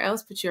anywhere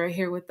else, but you're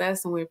here with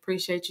us, and we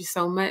appreciate you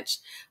so much.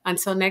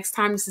 Until next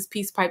time, this is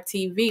Peace Pipe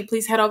TV.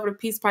 Please head over to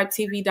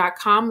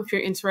peacepipetv.com if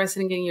you're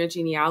interested in getting your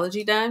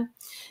genealogy done.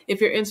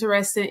 If you're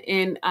interested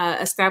in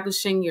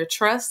establishing your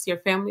trust, your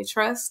family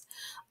trust,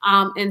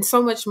 and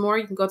so much more,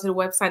 you can go to the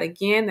website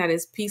again. That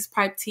is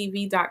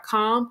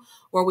peacepipetv.com,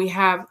 where we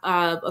have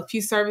a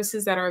few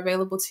services that are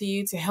available to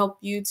you to help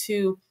you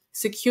to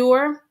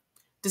discover,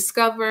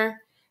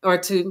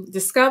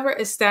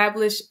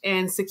 establish,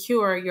 and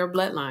secure your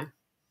bloodline.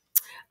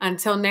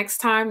 Until next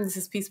time, this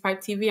is Peace Pipe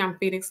TV. I'm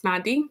Phoenix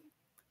Nadi.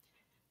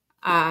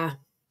 Shapi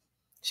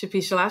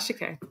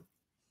Shalashike.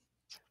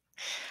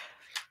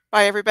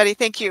 Bye, everybody.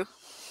 Thank you.